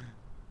 yo.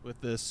 With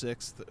the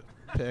 6th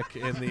pick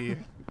in the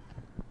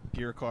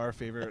Gear Car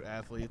favorite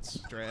athletes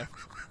draft,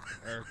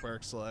 Eric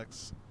Burke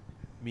selects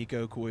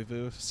Miko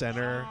Koivu,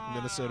 center,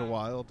 Minnesota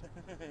Wild.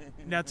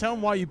 Now tell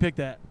him why you picked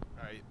that.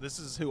 All right, this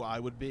is who I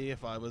would be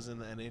if I was in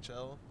the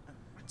NHL.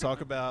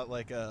 Talk about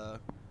like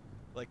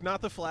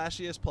not the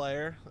flashiest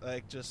player,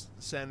 like just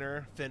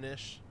center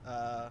finish,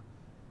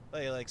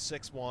 like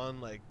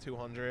 6'1", like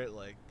 200,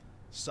 like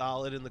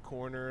solid in the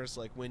corners,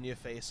 like win you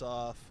face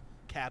off,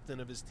 captain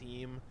of his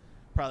team,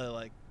 probably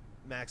like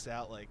maxed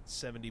out like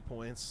 70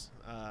 points.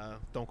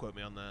 Don't quote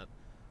me on that.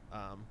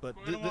 But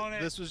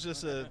this was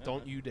just a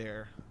don't you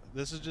dare.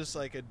 This is just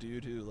like a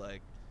dude who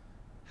like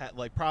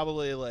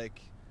probably like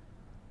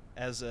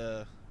as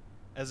a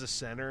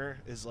center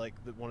is like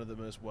one of the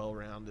most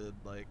well-rounded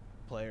like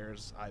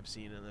players I've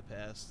seen in the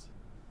past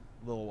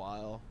little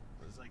while.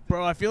 Like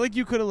bro, I feel like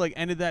you could have like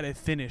ended that at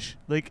finish.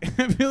 Like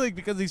I feel like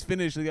because he's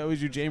finished, like that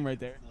was your jam right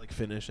there. Like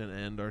finish and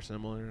end are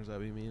similar. Is that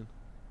what you mean?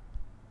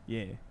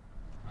 Yeah.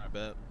 I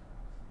bet.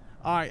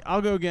 All right,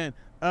 I'll go again.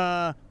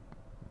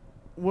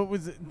 What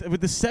was it?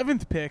 With the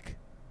 7th pick,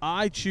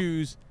 I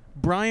choose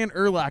Brian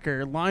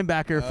Urlacher,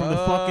 linebacker from the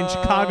fucking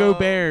Chicago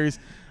Bears.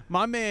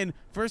 My man,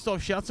 first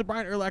off, shouts to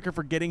Brian Urlacher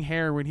for getting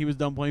hair when he was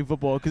done playing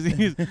football because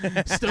he was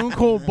stone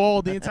cold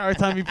bald the entire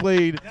time he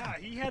played. Yeah,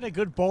 he had a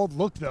good bald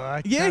look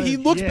though. He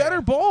looks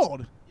better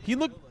bald. He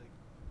looked.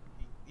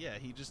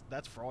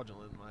 That's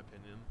fraudulent in my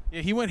opinion.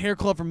 Yeah, he went hair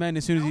club for men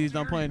as soon as he's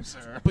done playing.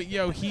 But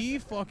yo,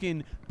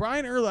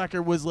 Brian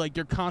Urlacher was like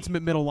your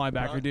consummate middle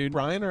linebacker, dude.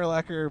 Brian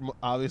Urlacher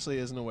obviously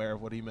isn't aware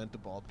of what he meant to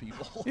bald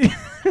people.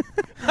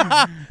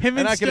 Him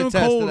and Stone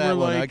Cold were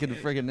like. I could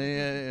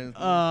freaking.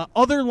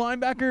 Other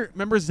linebacker,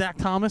 remember Zach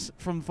Thomas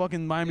from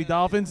fucking Miami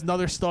Dolphins?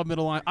 Another stud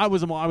middle line. I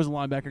was a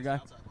linebacker guy.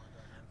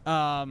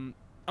 All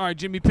right,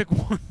 Jimmy, pick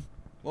one.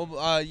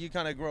 Well, you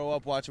kind of grow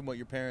up watching what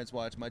your parents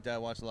watch. My dad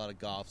watched a lot of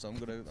golf, so I'm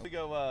gonna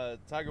go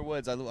Tiger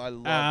Woods. I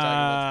love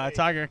Tiger Woods.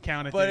 Tiger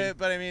counted. But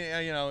I mean,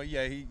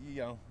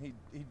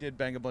 he did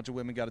bang a bunch of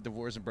women, got a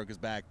divorce, and broke his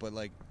back. But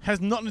like,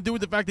 has nothing to do with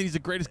the fact that he's the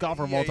greatest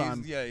golfer of all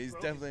time. He's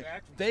definitely.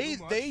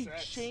 They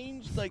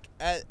changed like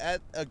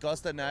at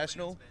Augusta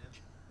National,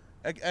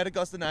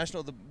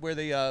 where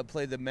they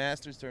played the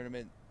Masters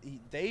tournament.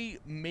 They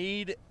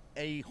made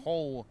a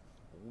hole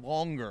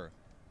longer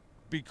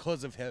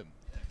because of him.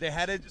 They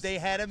had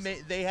to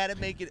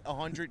make it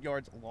 100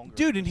 yards longer.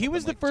 Dude, and he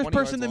was the first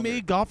person that longer.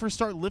 made golfers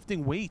start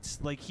lifting weights.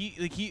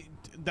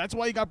 That's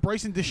why you got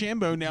Bryson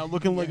DeChambeau now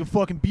looking like a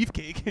fucking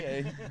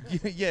beefcake.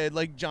 Yeah,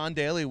 like John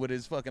Daly with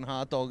his fucking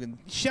hot dog and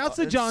shouts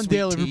to John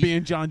Daly for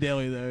being John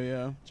Daly though.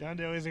 Yeah. John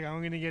Daly's like,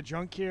 I'm gonna get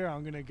drunk here.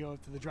 I'm gonna go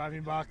up to the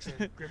driving box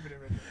and grip it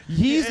in.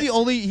 He's the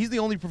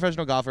only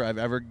professional golfer I've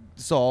ever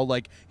saw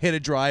like hit a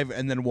drive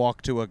and then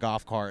walk to a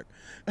golf cart.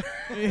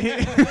 He's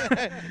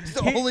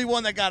the only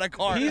one that got a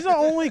cart. He's the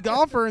only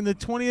golfer in the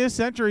 20th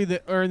century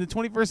or in the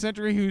 21st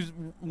century who's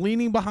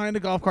leaning behind a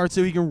golf cart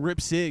so he can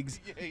rip cigs.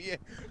 Yeah.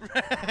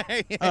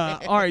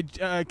 All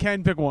right,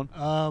 Ken, pick one.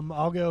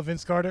 I'll go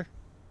Vince Carter.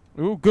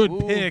 Ooh, good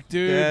pick,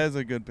 dude. Yeah, that's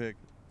a good pick.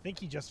 I think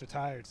he just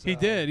retired. So he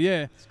did,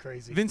 yeah. It's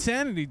crazy.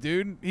 Vinsanity,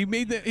 dude. He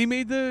made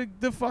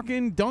the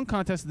fucking dunk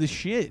contest the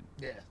shit.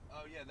 Yeah.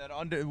 Oh yeah,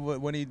 that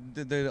when he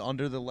did the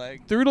under the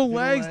leg. Through the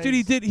legs, dude.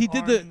 He did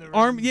the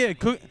arm. Yeah,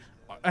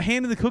 a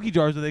hand in the cookie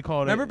jar is what they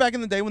called it. Remember back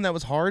in the day when that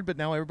was hard, but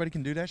now everybody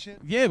can do that shit.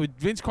 Yeah, but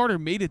Vince Carter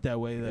made it that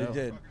way though. He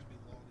did.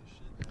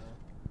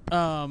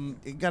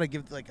 You gotta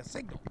give like a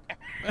signal.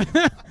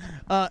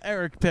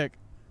 Eric, pick.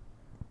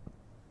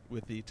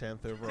 With the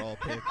 10th overall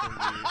pick.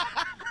 I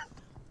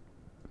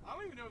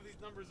don't even know if these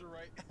numbers are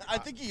right. I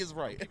think he is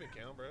right. Keep it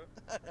count, bro.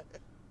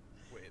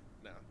 Wait,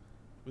 no.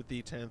 With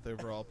the 10th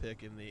overall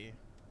pick in the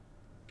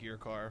Gear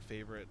Car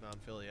favorite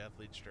non-Philly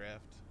athletes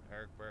draft,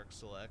 Eric Burke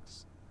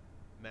selects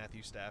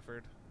Matthew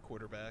Stafford,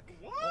 quarterback.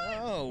 What?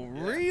 Oh,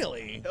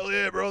 really? Hell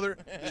yeah, brother.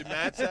 Dude,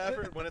 Matt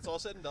Stafford, when it's all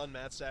said and done,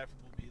 Matt Stafford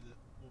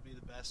will be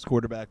the best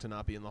quarterback to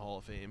not be in the Hall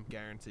of Fame,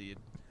 guaranteed.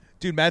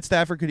 Dude, Matt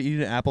Stafford could eat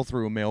an apple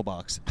through a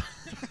mailbox.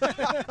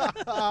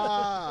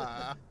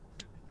 Oh,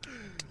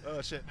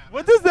 shit.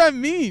 What does that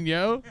mean,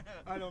 yo?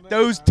 I don't know.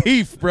 Those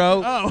teeth,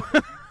 bro. Oh.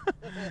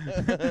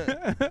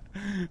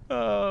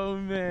 Oh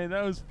man,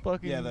 that was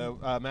fucking. Yeah,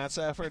 though, Matt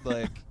Stafford,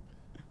 like,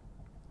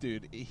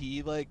 dude,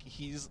 he would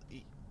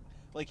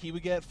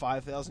get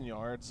 5,000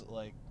 yards.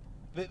 Like,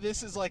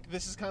 this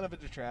is kind of a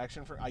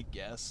detraction for, I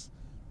guess,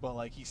 but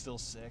like he's still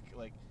sick.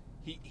 Like,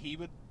 he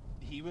would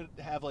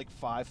have like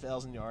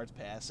 5,000 yards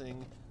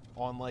passing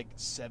on like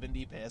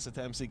 70 pass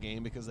attempts a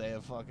game because they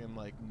have fucking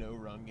like no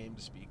run game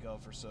to speak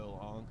of for so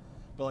long.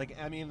 But like,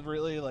 I mean,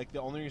 really, like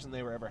the only reason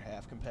they were ever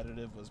half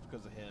competitive was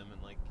because of him,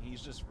 and like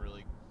he's just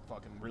really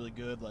fucking really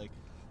good. Like,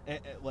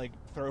 like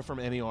throw from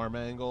any arm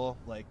angle,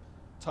 like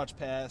touch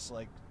pass,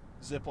 like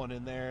zip one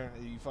in there.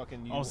 You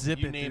fucking zip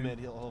you it, name dude. it,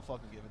 he'll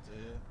fucking give it to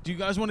you. Do you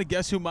guys want to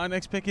guess who my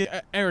next pick is?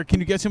 Eric, can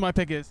you guess who my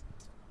pick is?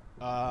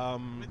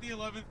 With the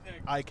 11th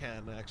pick. I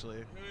can actually.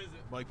 Who is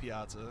it? Mike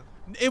Piazza.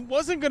 It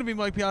wasn't going to be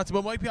Mike Piazza,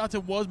 but Mike Piazza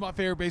was my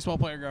favorite baseball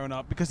player growing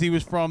up because he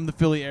was from the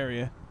Philly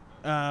area.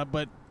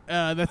 But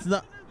that's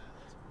not.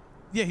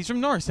 Yeah, he's from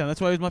Norristown. That's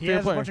why he was my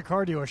favorite player. He has a bunch of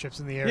car dealerships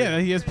in the area. Yeah,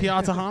 he has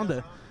Piazza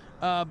Honda.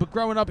 But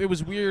growing up, it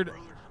was weird.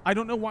 I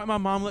don't know why my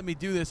mom let me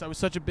do this. I was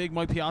such a big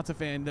Mike Piazza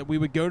fan that we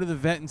would go to the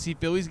vet and see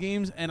Phillies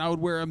games, and I would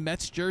wear a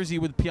Mets jersey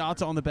with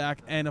Piazza on the back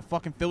and a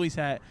fucking Phillies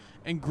hat,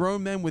 and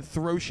grown men would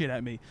throw shit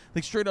at me.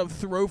 Like, straight up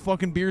throw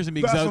fucking beers at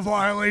me. That's a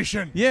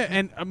violation. Yeah,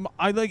 and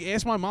I, like,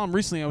 asked my mom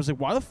recently, I was like,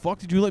 why the fuck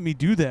did you let me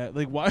do that?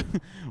 Like,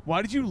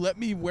 why did you let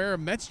me wear a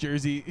Mets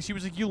jersey? She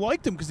was like, you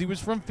liked him because he was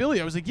from Philly.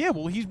 I was like, yeah,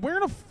 well, he's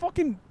wearing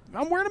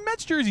I'm wearing a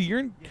Mets jersey. You're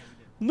a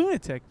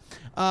lunatic.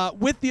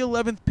 With the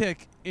 11th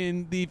pick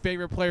in the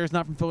favorite players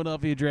not from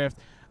Philadelphia draft,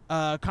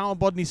 Colin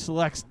Budney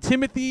selects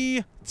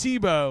Timothy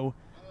Tebow,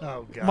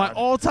 Oh, God. my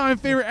all-time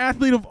favorite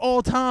athlete of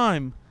all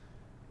time.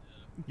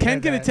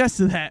 Ken can attest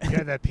to that. You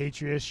had that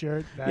Patriots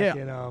shirt back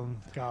in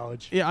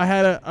college. Yeah, I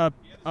had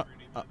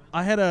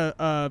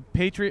a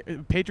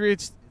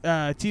Patriots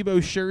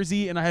Tebow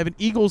jersey, and I have an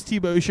Eagles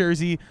Tebow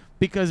jersey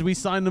because we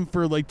signed them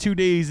for like 2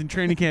 days in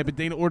training camp, and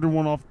Dana ordered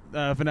one off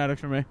Fanatics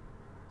for me.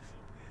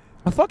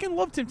 I fucking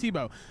love Tim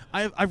Tebow.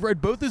 I've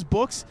read both his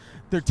books.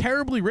 They're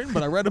terribly written,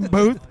 but I read them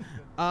both.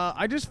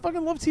 I just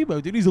fucking love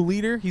Tebow, dude. He's a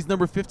leader. He's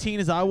number 15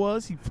 as I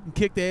was. He fucking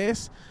kicked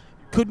ass.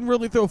 Couldn't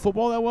really throw a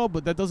football that well,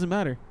 but that doesn't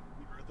matter.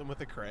 Them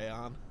with a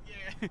crayon.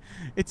 Yeah.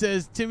 It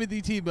says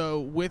Timothy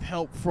Tebow with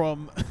help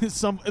from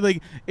some,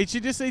 like, it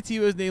should just say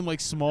Tebow's name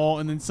like small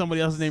and then somebody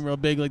else's name real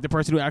big, like the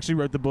person who actually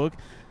wrote the book.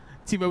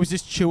 Tebow was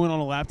just chewing on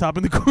a laptop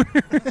in the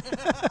corner.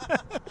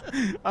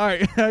 All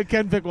right,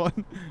 Ken, pick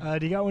one.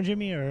 Do you got one,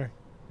 Jimmy, or?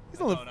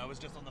 I was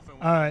just on the phone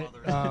with All my right.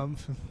 mother.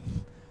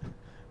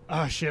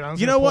 Oh shit! I'm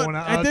You know what?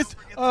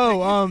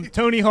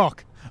 Tony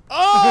Hawk.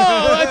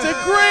 Oh, that's a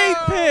great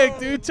pick,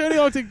 dude. Tony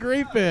Hawk's a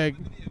great pick.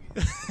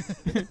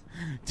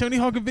 Tony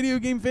Hawk of video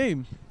game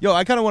fame. Yo,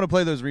 I kind of want to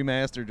play those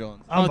remastered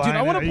ones. Oh, dude,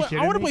 I want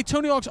to play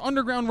Tony Hawk's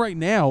Underground right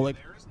now. Like,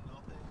 There's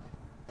nothing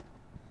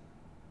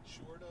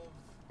short of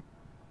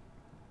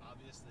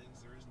obvious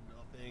things. There is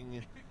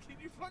nothing. can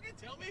you fucking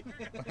tell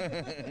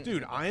me?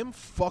 Dude, I am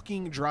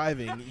fucking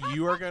driving.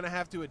 You are gonna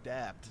have to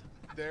adapt.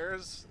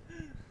 There's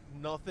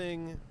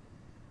nothing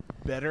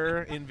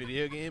better in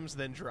video games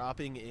than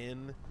dropping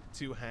in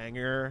to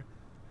Hangar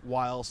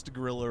whilst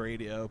Guerrilla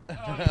Radio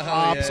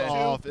pops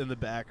off in the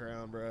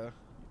background, bro.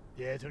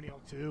 Yeah, Tony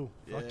Hawk 2.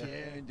 Fuck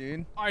yeah,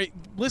 dude. All right,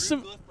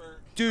 listen.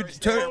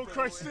 Dude,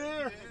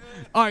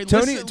 All right,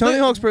 Tony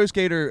Hawk's Pro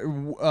Skater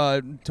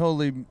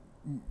totally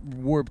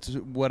warped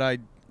what I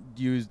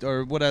used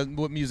or what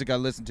music I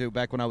listened to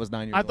back when I was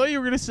 9 years old. I thought you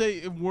were gonna say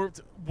it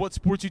warped what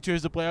sports you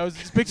chose to play. I was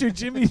just picturing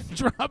Jimmy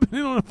dropping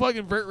in on a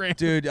fucking vert ramp.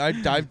 Dude, I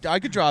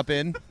could drop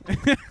in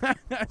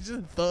I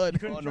just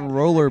thud. on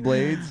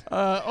rollerblades.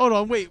 Hold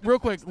on, wait, real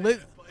quick.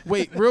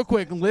 Real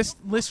quick.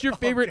 List your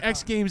favorite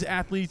X Games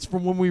athletes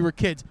from when we were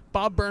kids.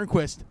 Bob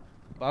Burnquist,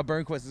 Bob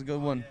Burnquist is a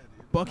good one.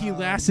 Bucky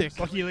Lasek,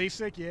 Bucky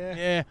Lasek,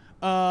 yeah.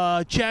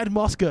 Yeah. Chad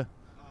Muska.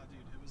 Oh, dude,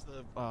 who was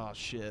the? Oh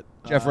shit.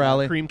 Jeff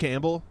Rowley. Kareem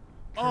Campbell.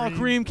 Oh,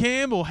 Kareem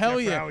Campbell. Hell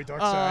Jeff yeah. Rowley,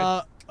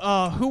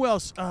 Dark Who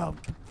else?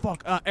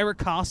 Eric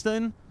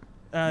Costin.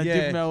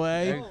 Dick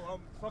Melee.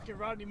 Fucking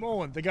Rodney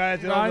Mullen, the guy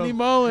that did Rodney all the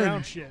Mullen.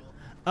 ground shit.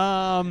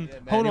 Hold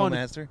Manual on.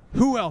 Master.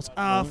 Who else?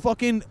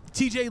 Fucking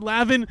TJ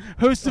Lavin,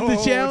 host of the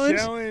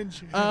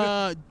challenge.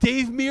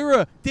 Dave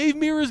Mira. Dave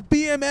Mira's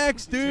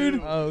BMX,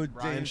 dude. Oh,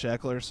 Ryan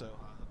Sheckler. So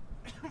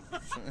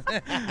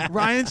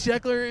Ryan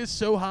Sheckler is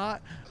so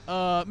hot.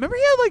 Remember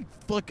he had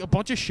like a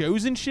bunch of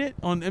shows and shit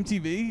on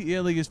MTV?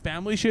 Yeah, like his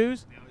family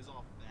shows. now he's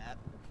all fat.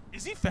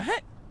 Is he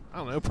fat? I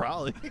don't know,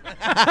 probably.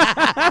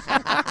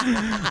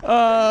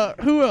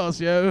 Who else,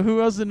 yo? Who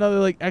else is another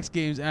like X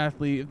Games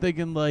athlete? I'm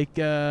thinking like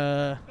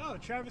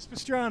Travis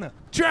Pastrana.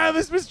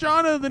 Travis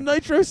Pastrana, the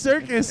Nitro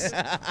Circus.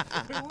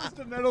 Who was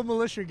the Metal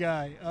Militia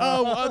guy?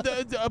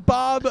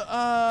 Bob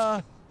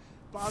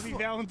Bobby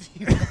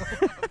Valentino.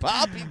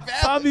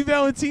 Bobby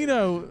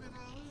Valentino.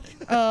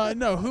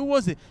 No, who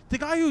was it? The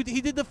guy who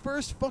he did the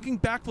first fucking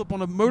backflip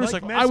on a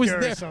motorcycle. Mike I was Metzger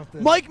or there.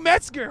 something. Mike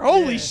Metzger.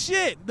 Holy Yeah.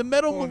 shit! The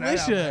Metal Pulling that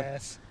out my Militia.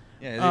 ass.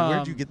 Yeah,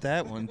 where'd you get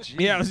that one? Jeez.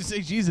 Yeah, I was gonna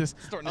say Jesus.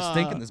 Starting to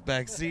stink in this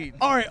back seat.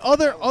 All right,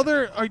 other, all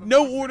right,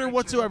 no order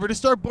whatsoever. To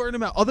start blurting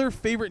them out, other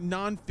favorite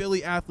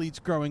non-Philly athletes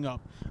growing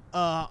up.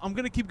 I'm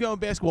gonna keep going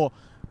basketball.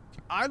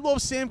 I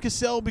love Sam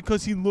Cassell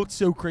because he looked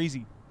so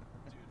crazy.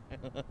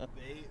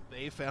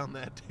 They found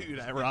that dude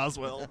at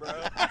Roswell, bro.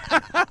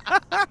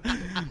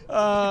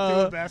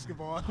 Doing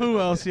basketball. Who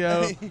else,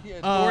 yo?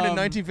 Born in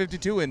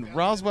 1952 in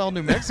Roswell,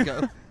 New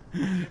Mexico.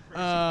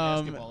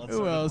 Basketball,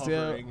 who else,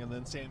 yeah? hovering, and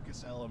then Sam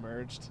Cassell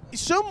emerged.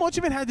 So much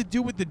of it had to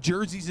do with the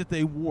jerseys that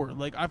they wore.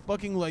 Like I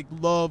fucking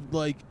loved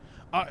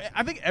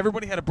I think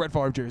everybody had a Brett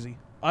Favre jersey.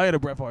 I had a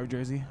Brett Favre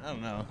jersey. I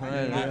don't know. I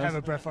have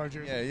a Brett Favre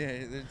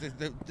jersey.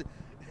 Yeah.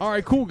 All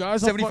right, cool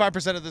guys.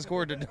 75% of this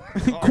core did.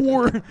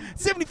 core.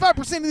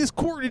 75% of this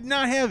core did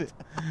not have it.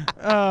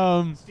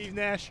 Steve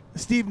Nash.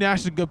 Steve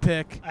Nash is a good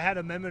pick. I had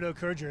a Mehmet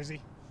Okur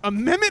jersey. A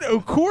Mehmet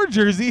Okur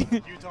jersey.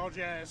 Utah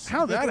Jazz.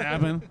 How'd that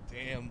happen?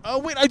 Damn. Oh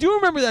wait, I do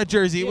remember that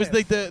jersey. It was Yeah,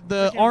 like the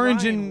freaking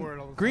orange Ryan and wore it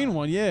all the green time.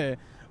 one. Yeah.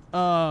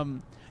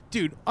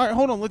 Dude. All right,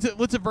 hold on.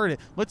 Let's avert it.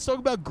 Let's talk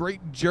about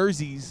great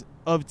jerseys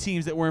of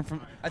teams that were in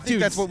from. I think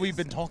Dude, that's what we've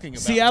been talking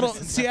about.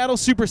 Seattle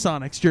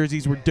Supersonics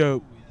jerseys were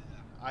dope.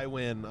 I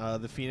win.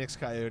 The Phoenix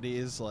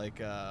Coyotes, like.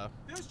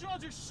 Those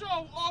Johns are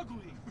so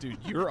ugly. Dude,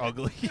 you're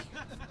ugly.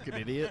 Fucking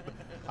idiot.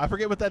 I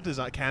forget what that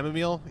design.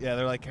 Chamomile? Yeah,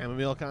 they're like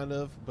chamomile kind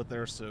of, but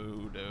they're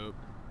so dope.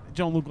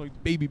 John look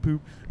like baby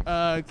poop.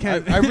 I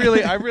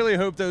really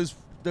hope those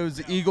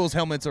Eagles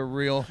helmets are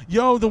real.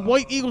 Yo, the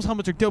white Eagles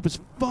helmets are dope as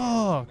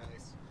fuck.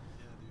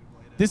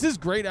 This is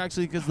great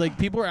actually because like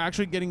people are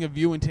actually getting a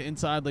view into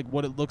inside like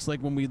what it looks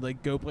like when we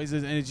like go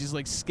places, and it's just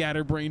like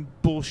scatterbrained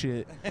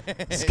bullshit.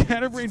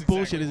 Scatterbrained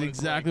bullshit is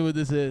exactly what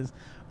this is.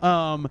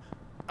 Florida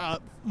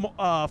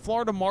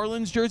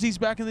Marlins jerseys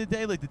back in the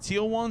day, like the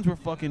teal ones, were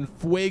fucking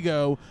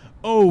fuego.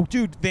 Oh,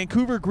 dude,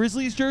 Vancouver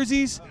Grizzlies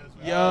jerseys.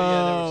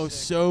 Yo,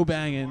 so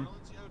banging.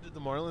 Did the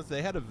Marlins?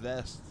 They had a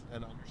vest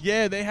and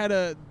Yeah, they had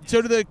a.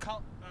 So did the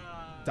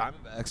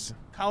Diamondbacks.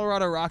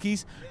 Colorado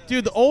Rockies.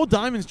 Dude, the old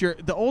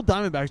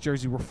Diamondbacks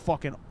jerseys were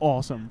fucking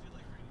awesome.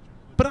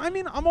 But I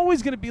mean, I'm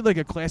always gonna be like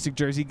a classic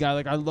jersey guy.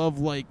 Like I love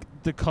like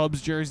the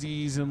Cubs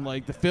jerseys and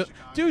like the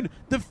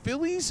the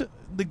Phillies,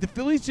 like the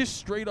Phillies just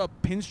straight up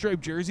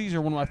pinstripe jerseys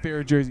are one of my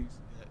favorite jerseys.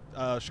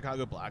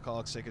 Chicago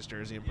Blackhawks, sickest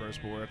jersey in pro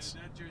sports.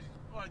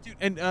 Oh, dude.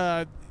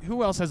 And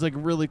who else has like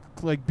really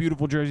like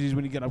beautiful jerseys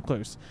when you get up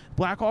close?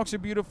 Blackhawks are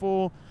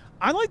beautiful.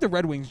 I like the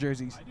Red Wings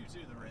jerseys. I do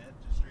too. The red,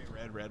 just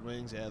straight Red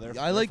Wings. Yeah, they're.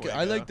 I like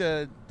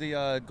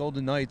the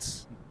Golden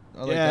Knights.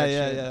 I like yeah,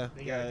 that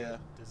shit. yeah.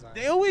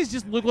 They always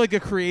just look like a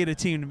creative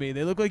team to me.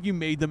 They look like you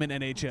made them in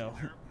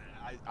NHL.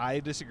 I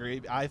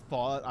disagree. I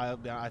thought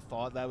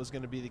that was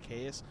going to be the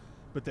case,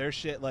 but their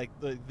shit like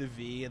the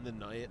V and the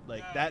Knight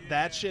like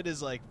that shit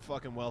is like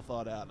fucking well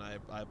thought out, and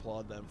I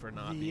applaud them for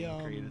not being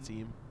a creative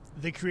team.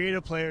 The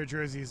creative player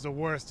jerseys, the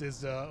worst is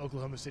the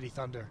Oklahoma City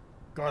Thunder.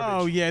 Garbage.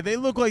 Oh yeah, they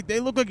look like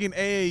an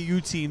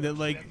AAU team that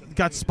like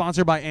got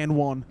sponsored by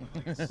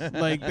N1.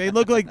 Like they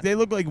look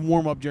like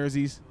warm up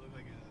jerseys.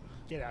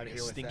 Get out of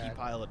here with Stinky that.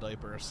 pile of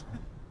diapers.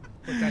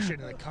 Put that shit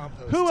in the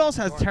compost. Who else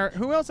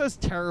has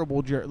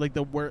terrible like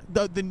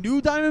the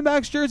new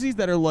Diamondbacks jerseys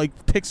that are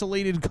like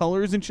pixelated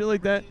colors and shit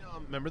like that?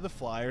 Remember the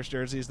Flyers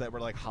jerseys that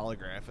were like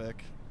holographic?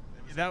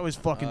 That was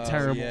fucking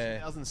terrible. Yeah.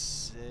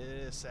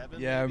 2007.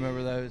 Yeah, I maybe?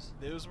 remember those.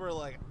 Those were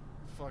like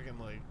fucking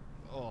like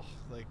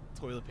like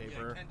toilet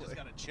paper. Ken just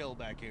got a chill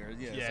back here.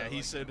 Yeah, so,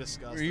 he's so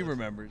disgusted. He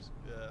remembers.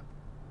 Yeah.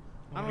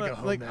 I'm I gonna don't go know,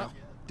 home like, now.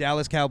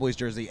 Dallas Cowboys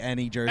jersey,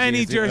 any jersey.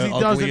 Any is jersey the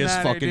doesn't ugliest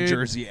matter, fucking dude.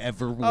 jersey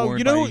ever worn Oh,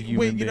 you know, by a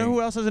human you know being.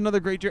 who else has another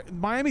great jersey?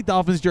 Miami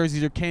Dolphins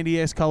jerseys are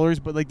candy ass colors,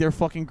 but like they're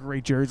fucking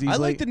great jerseys. I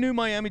like the new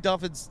Miami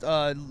Dolphins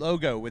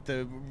logo with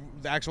the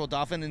actual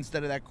dolphin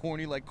instead of that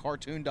corny like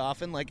cartoon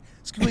dolphin. Like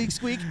squeak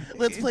squeak,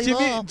 let's play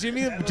ball.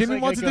 Jimmy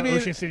Like wants it to be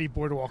Ocean City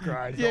Boardwalk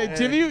ride. Yeah,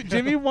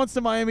 Jimmy wants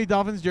the Miami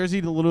Dolphins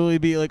jersey to literally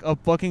be like a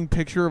fucking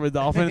picture of a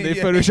dolphin, and they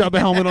Photoshop a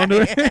helmet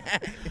onto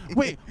it.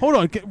 Wait, hold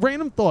on.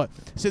 Random thought.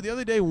 So the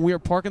other day when we were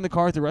parking the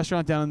car at the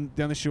restaurant down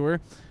the shore,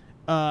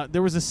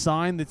 there was a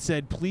sign that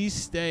said, "Please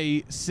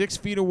stay 6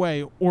 feet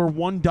away or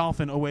one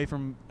dolphin away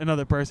from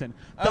another person."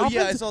 Oh,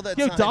 yeah, I saw that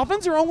Yo, sign.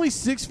 dolphins are only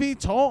 6 feet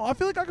tall. I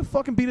feel like I could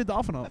fucking beat a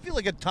dolphin I up. feel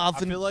like a I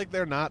dolphin. feel like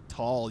they're not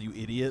tall, you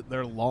idiot.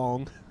 They're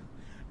long.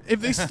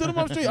 If they stood him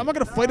up straight, I'm not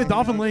gonna fight a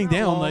dolphin laying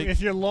down. Long. Like, if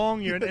you're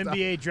long, you're an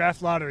NBA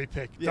draft lottery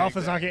pick. Yeah,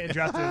 Dolphins exactly. not getting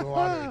drafted in the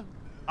lottery.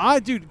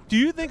 dude, do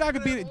you think I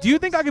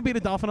could beat a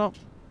dolphin up?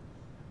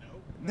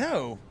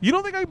 No. You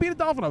don't think I could beat a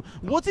dolphin up?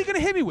 What's he gonna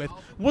hit me with?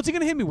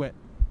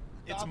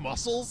 It's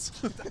muscles.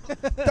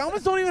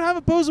 Dolphins don't even have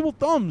opposable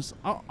thumbs.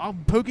 I'll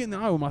poke it in the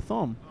eye with my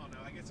thumb. Oh no,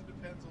 I guess it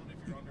depends on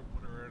if you're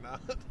underwater or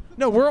not.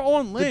 No, we're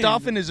on land. The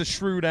dolphin is a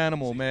shrewd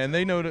animal, man.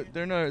 They know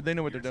they know what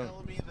they're You're doing.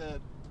 telling me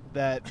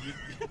that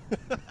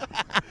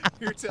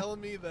you're telling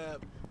me that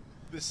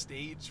the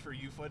stage for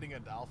you fighting a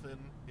dolphin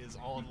is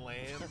on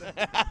land.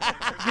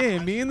 Yeah,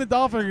 me and the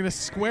dolphin are gonna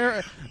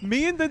square.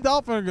 Me and the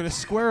dolphin are gonna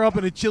square up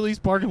in a Chili's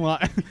parking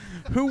lot.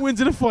 Who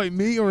wins in a fight,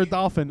 me or a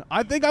dolphin?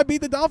 I think I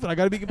beat the dolphin. I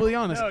gotta be completely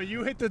honest. No,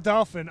 you hit the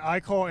dolphin. I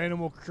call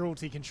animal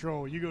cruelty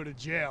control. You go to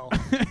jail.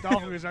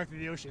 Dolphin goes back to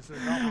the ocean. So the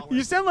dolphin You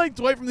wins. sound like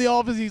Dwight from The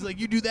Office. He's like,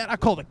 "You do that, I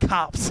call the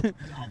cops." Dolphin,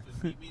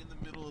 meet me in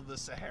the middle of the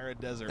Sahara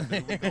Desert.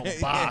 And we go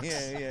box.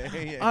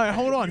 Yeah. All right,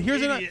 hold on.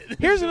 Here's idiot.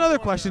 another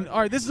question.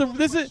 All right, this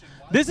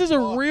is a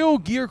real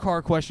gear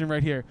car question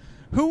right here.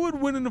 Who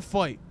would win in a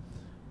fight?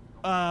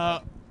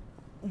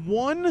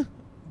 One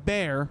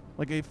bear,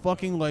 like a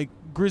fucking like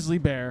grizzly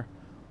bear,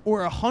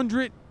 or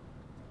 100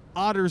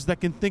 otters that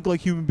can think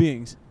like human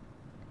beings?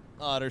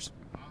 Otters.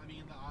 I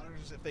mean, the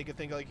otters, if they could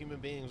think like human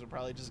beings, would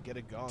probably just get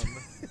a gun.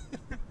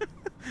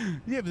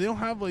 Yeah, but they don't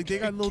have they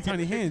got little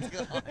tiny hands.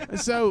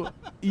 So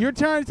you're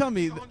trying to tell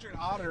me? 100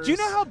 otters. Do you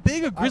know how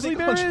big a grizzly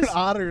bear 100 is?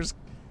 otters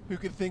who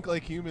could think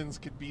like humans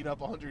could beat up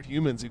 100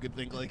 humans who could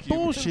think like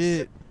humans.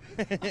 Bullshit.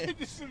 I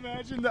just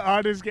imagine the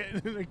otters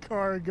getting in the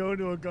car and going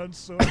to a gun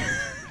store.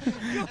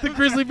 The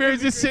grizzly bear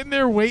is just sitting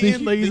there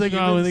waiting. Like he's the like, oh,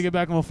 when humans- they get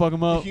back, I'm gonna fuck him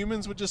The up.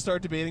 humans would just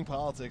start debating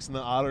politics, and the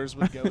otters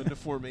would go into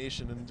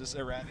formation and just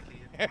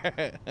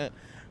eradicate.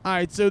 All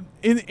right, so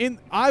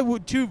I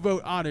would too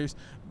vote otters.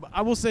 But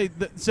I will say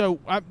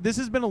that, this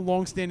has been a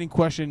long-standing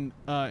question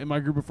in my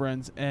group of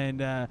friends, and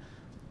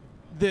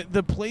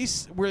the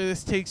place where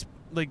this takes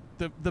like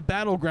the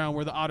battleground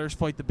where the otters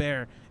fight the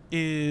bear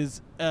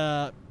is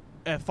a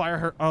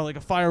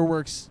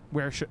fireworks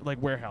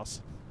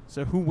warehouse.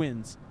 So who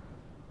wins?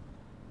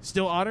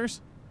 Still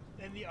otters?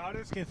 And the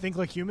otters can think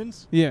like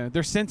humans? Yeah,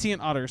 they're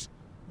sentient otters.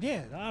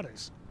 Yeah, the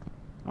otters.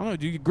 I don't know,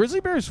 dude. Grizzly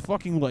bear is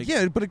fucking like.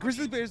 Yeah, but a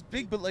grizzly bear is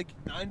big, but like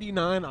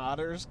 99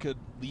 otters could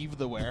leave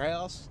the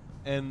warehouse,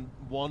 and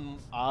one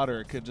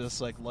otter could just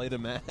like light a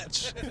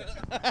match.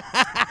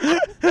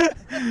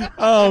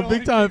 Oh,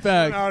 big time One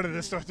fact. otter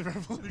to start the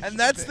revolution. and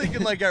that's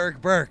thinking like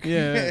Eric Burke.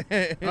 Yeah.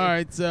 All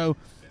right, so.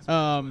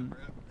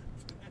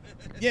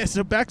 Yeah,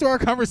 so back to our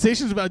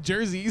conversations about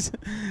jerseys.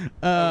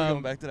 Are we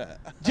going back to that?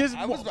 just-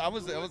 I was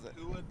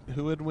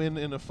Who would win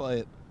in a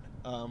fight?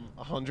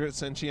 100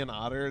 sentient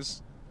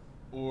otters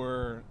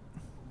or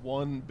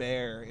one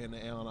bear in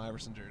an Allen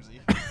Iverson jersey?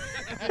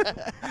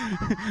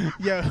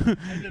 Yeah.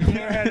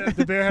 And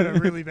the bear had a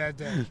really bad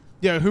day.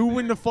 Yeah, who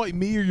win the fight,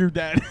 me or your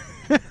dad?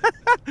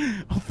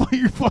 I'll fight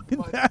your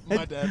fucking dad.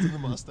 My dad's in the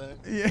Mustang.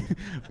 Yeah,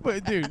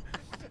 but dude,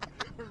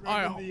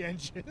 Running the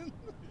engine.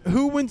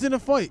 who wins in a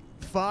fight?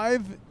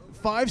 Five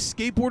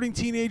skateboarding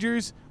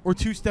teenagers or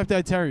 2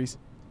 stepdad Terrys?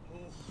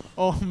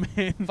 Oh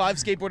man. 5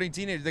 skateboarding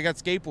teenagers. They got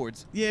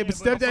skateboards. Yeah, but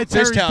but stepdad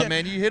Terry's Fishtown,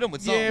 man. You hit them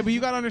with something. Yeah, but you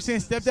gotta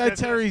understand, stepdad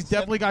Terry's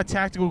definitely got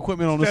tactical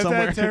equipment on him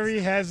somewhere. Stepdad Terry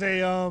has a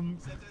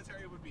Stepdad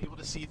Terry would be able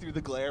to see through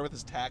the glare with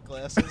his tack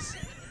glasses.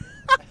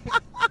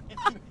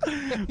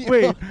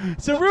 Wait,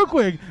 so real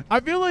quick, I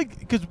feel like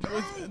because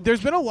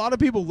there's been a lot of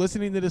people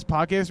listening to this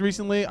podcast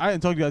recently. I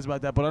didn't talk to you guys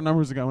about that, but our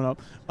numbers are going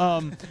up.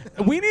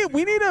 We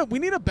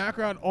need a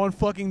background on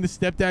fucking the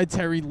stepdad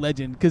Terry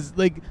legend because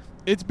like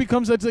it's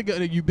become such like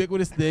a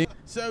ubiquitous thing.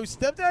 So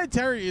stepdad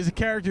Terry is a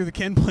character that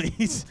Ken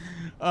plays.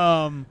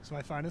 It's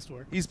my finest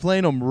work. He's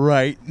playing them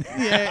right.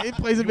 Yeah, it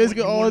plays it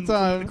basically all the The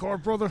time. car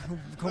brother,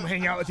 come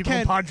hang out with you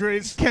Ken- from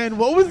Padres. Ken,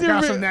 what was the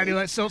Got some Natty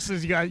Light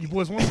seltzers. You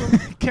boys want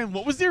some? Ken,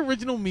 what was the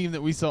original meme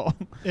that we saw?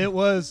 It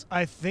was.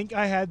 I think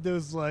I had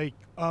those like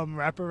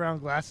wraparound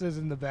glasses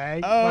in the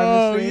bag. by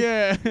Oh mistake,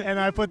 yeah. And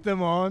I put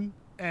them on,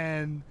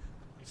 and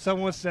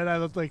someone said I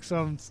looked like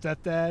some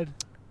stepdad.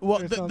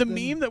 Well, or the something.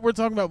 meme that we're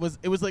talking about was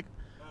the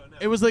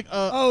meme.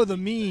 Oh, the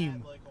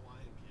meme.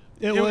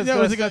 It It was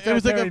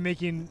was like a-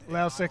 making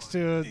loud sex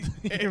to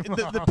your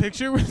the mom.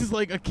 picture was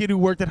like a kid who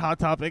worked at Hot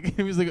Topic.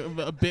 It was like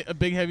a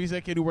big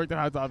heavyset kid who worked at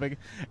Hot Topic,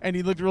 and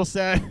he looked real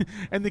sad.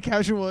 And the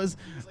caption was,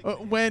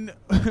 when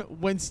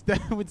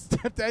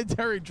stepdad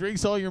Terry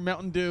drinks all your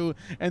Mountain Dew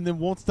and then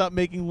won't stop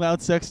making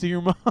loud sex to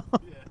your mom.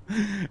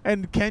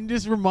 And Ken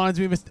just reminds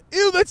me of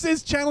ew, that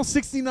says Channel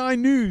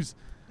 69 News.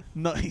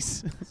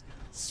 Nice.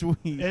 Sweet.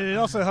 And it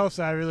also helps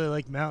that I really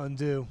like Mountain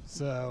Dew,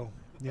 so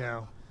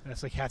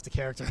that's like half the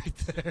character right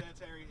there. Stepdad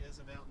Terry is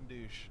a mountain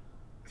douche.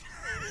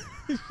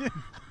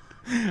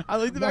 I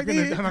like the I'm not fact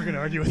that I'm not gonna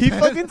argue with he that.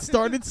 fucking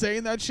started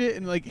saying that shit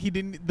and like he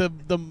didn't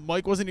the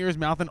mic wasn't near his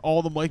mouth and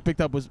all the mic picked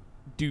up was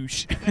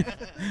douche.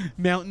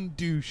 Mountain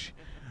douche.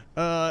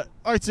 All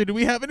right, so do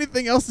we have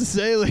anything else to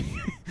say? Like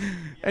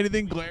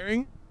anything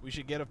glaring? We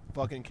should get a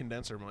fucking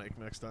condenser mic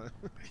next time.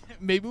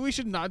 Maybe we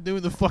should not do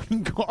in the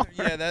fucking car.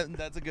 Yeah,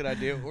 that's a good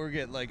idea. Or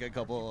get like a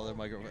couple other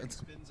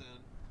microphones.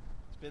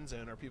 Spin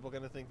zone. Are people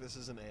gonna think this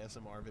is an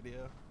ASMR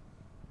video?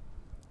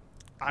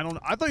 I don't.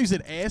 I thought you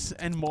said ass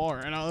and mar,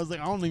 and I was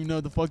like, I don't even know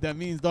what the fuck that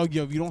means, dog.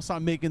 Yo, if you don't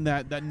stop making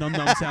that num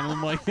num sound,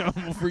 I'm like, I'm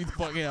gonna freak the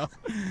fuck out.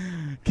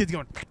 Kids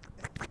going.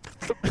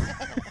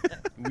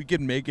 We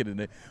can make it in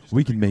it.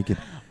 We can make it.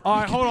 All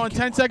right, hold on.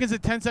 10 seconds.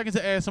 10 seconds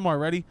of ASMR.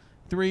 Ready?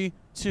 3,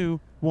 2,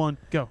 1,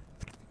 go.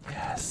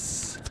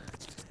 Yes.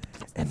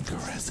 And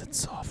caress it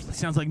softly.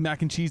 Sounds like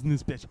mac and cheese in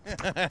this bitch.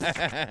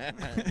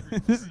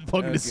 This is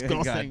fucking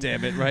disgusting. God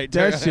damn it, right?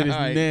 That shit is All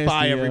right, nasty.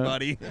 Bye, yo.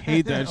 everybody.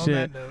 Hate that On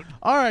shit. that note.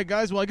 All right,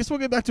 guys. Well, I guess we'll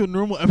get back to a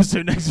normal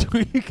episode next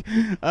week.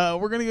 We're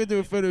going to go do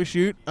a photo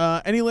shoot.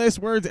 Any last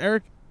words,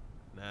 Eric?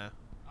 Nah.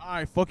 All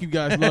right, fuck you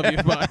guys. Love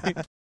you.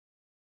 Bye.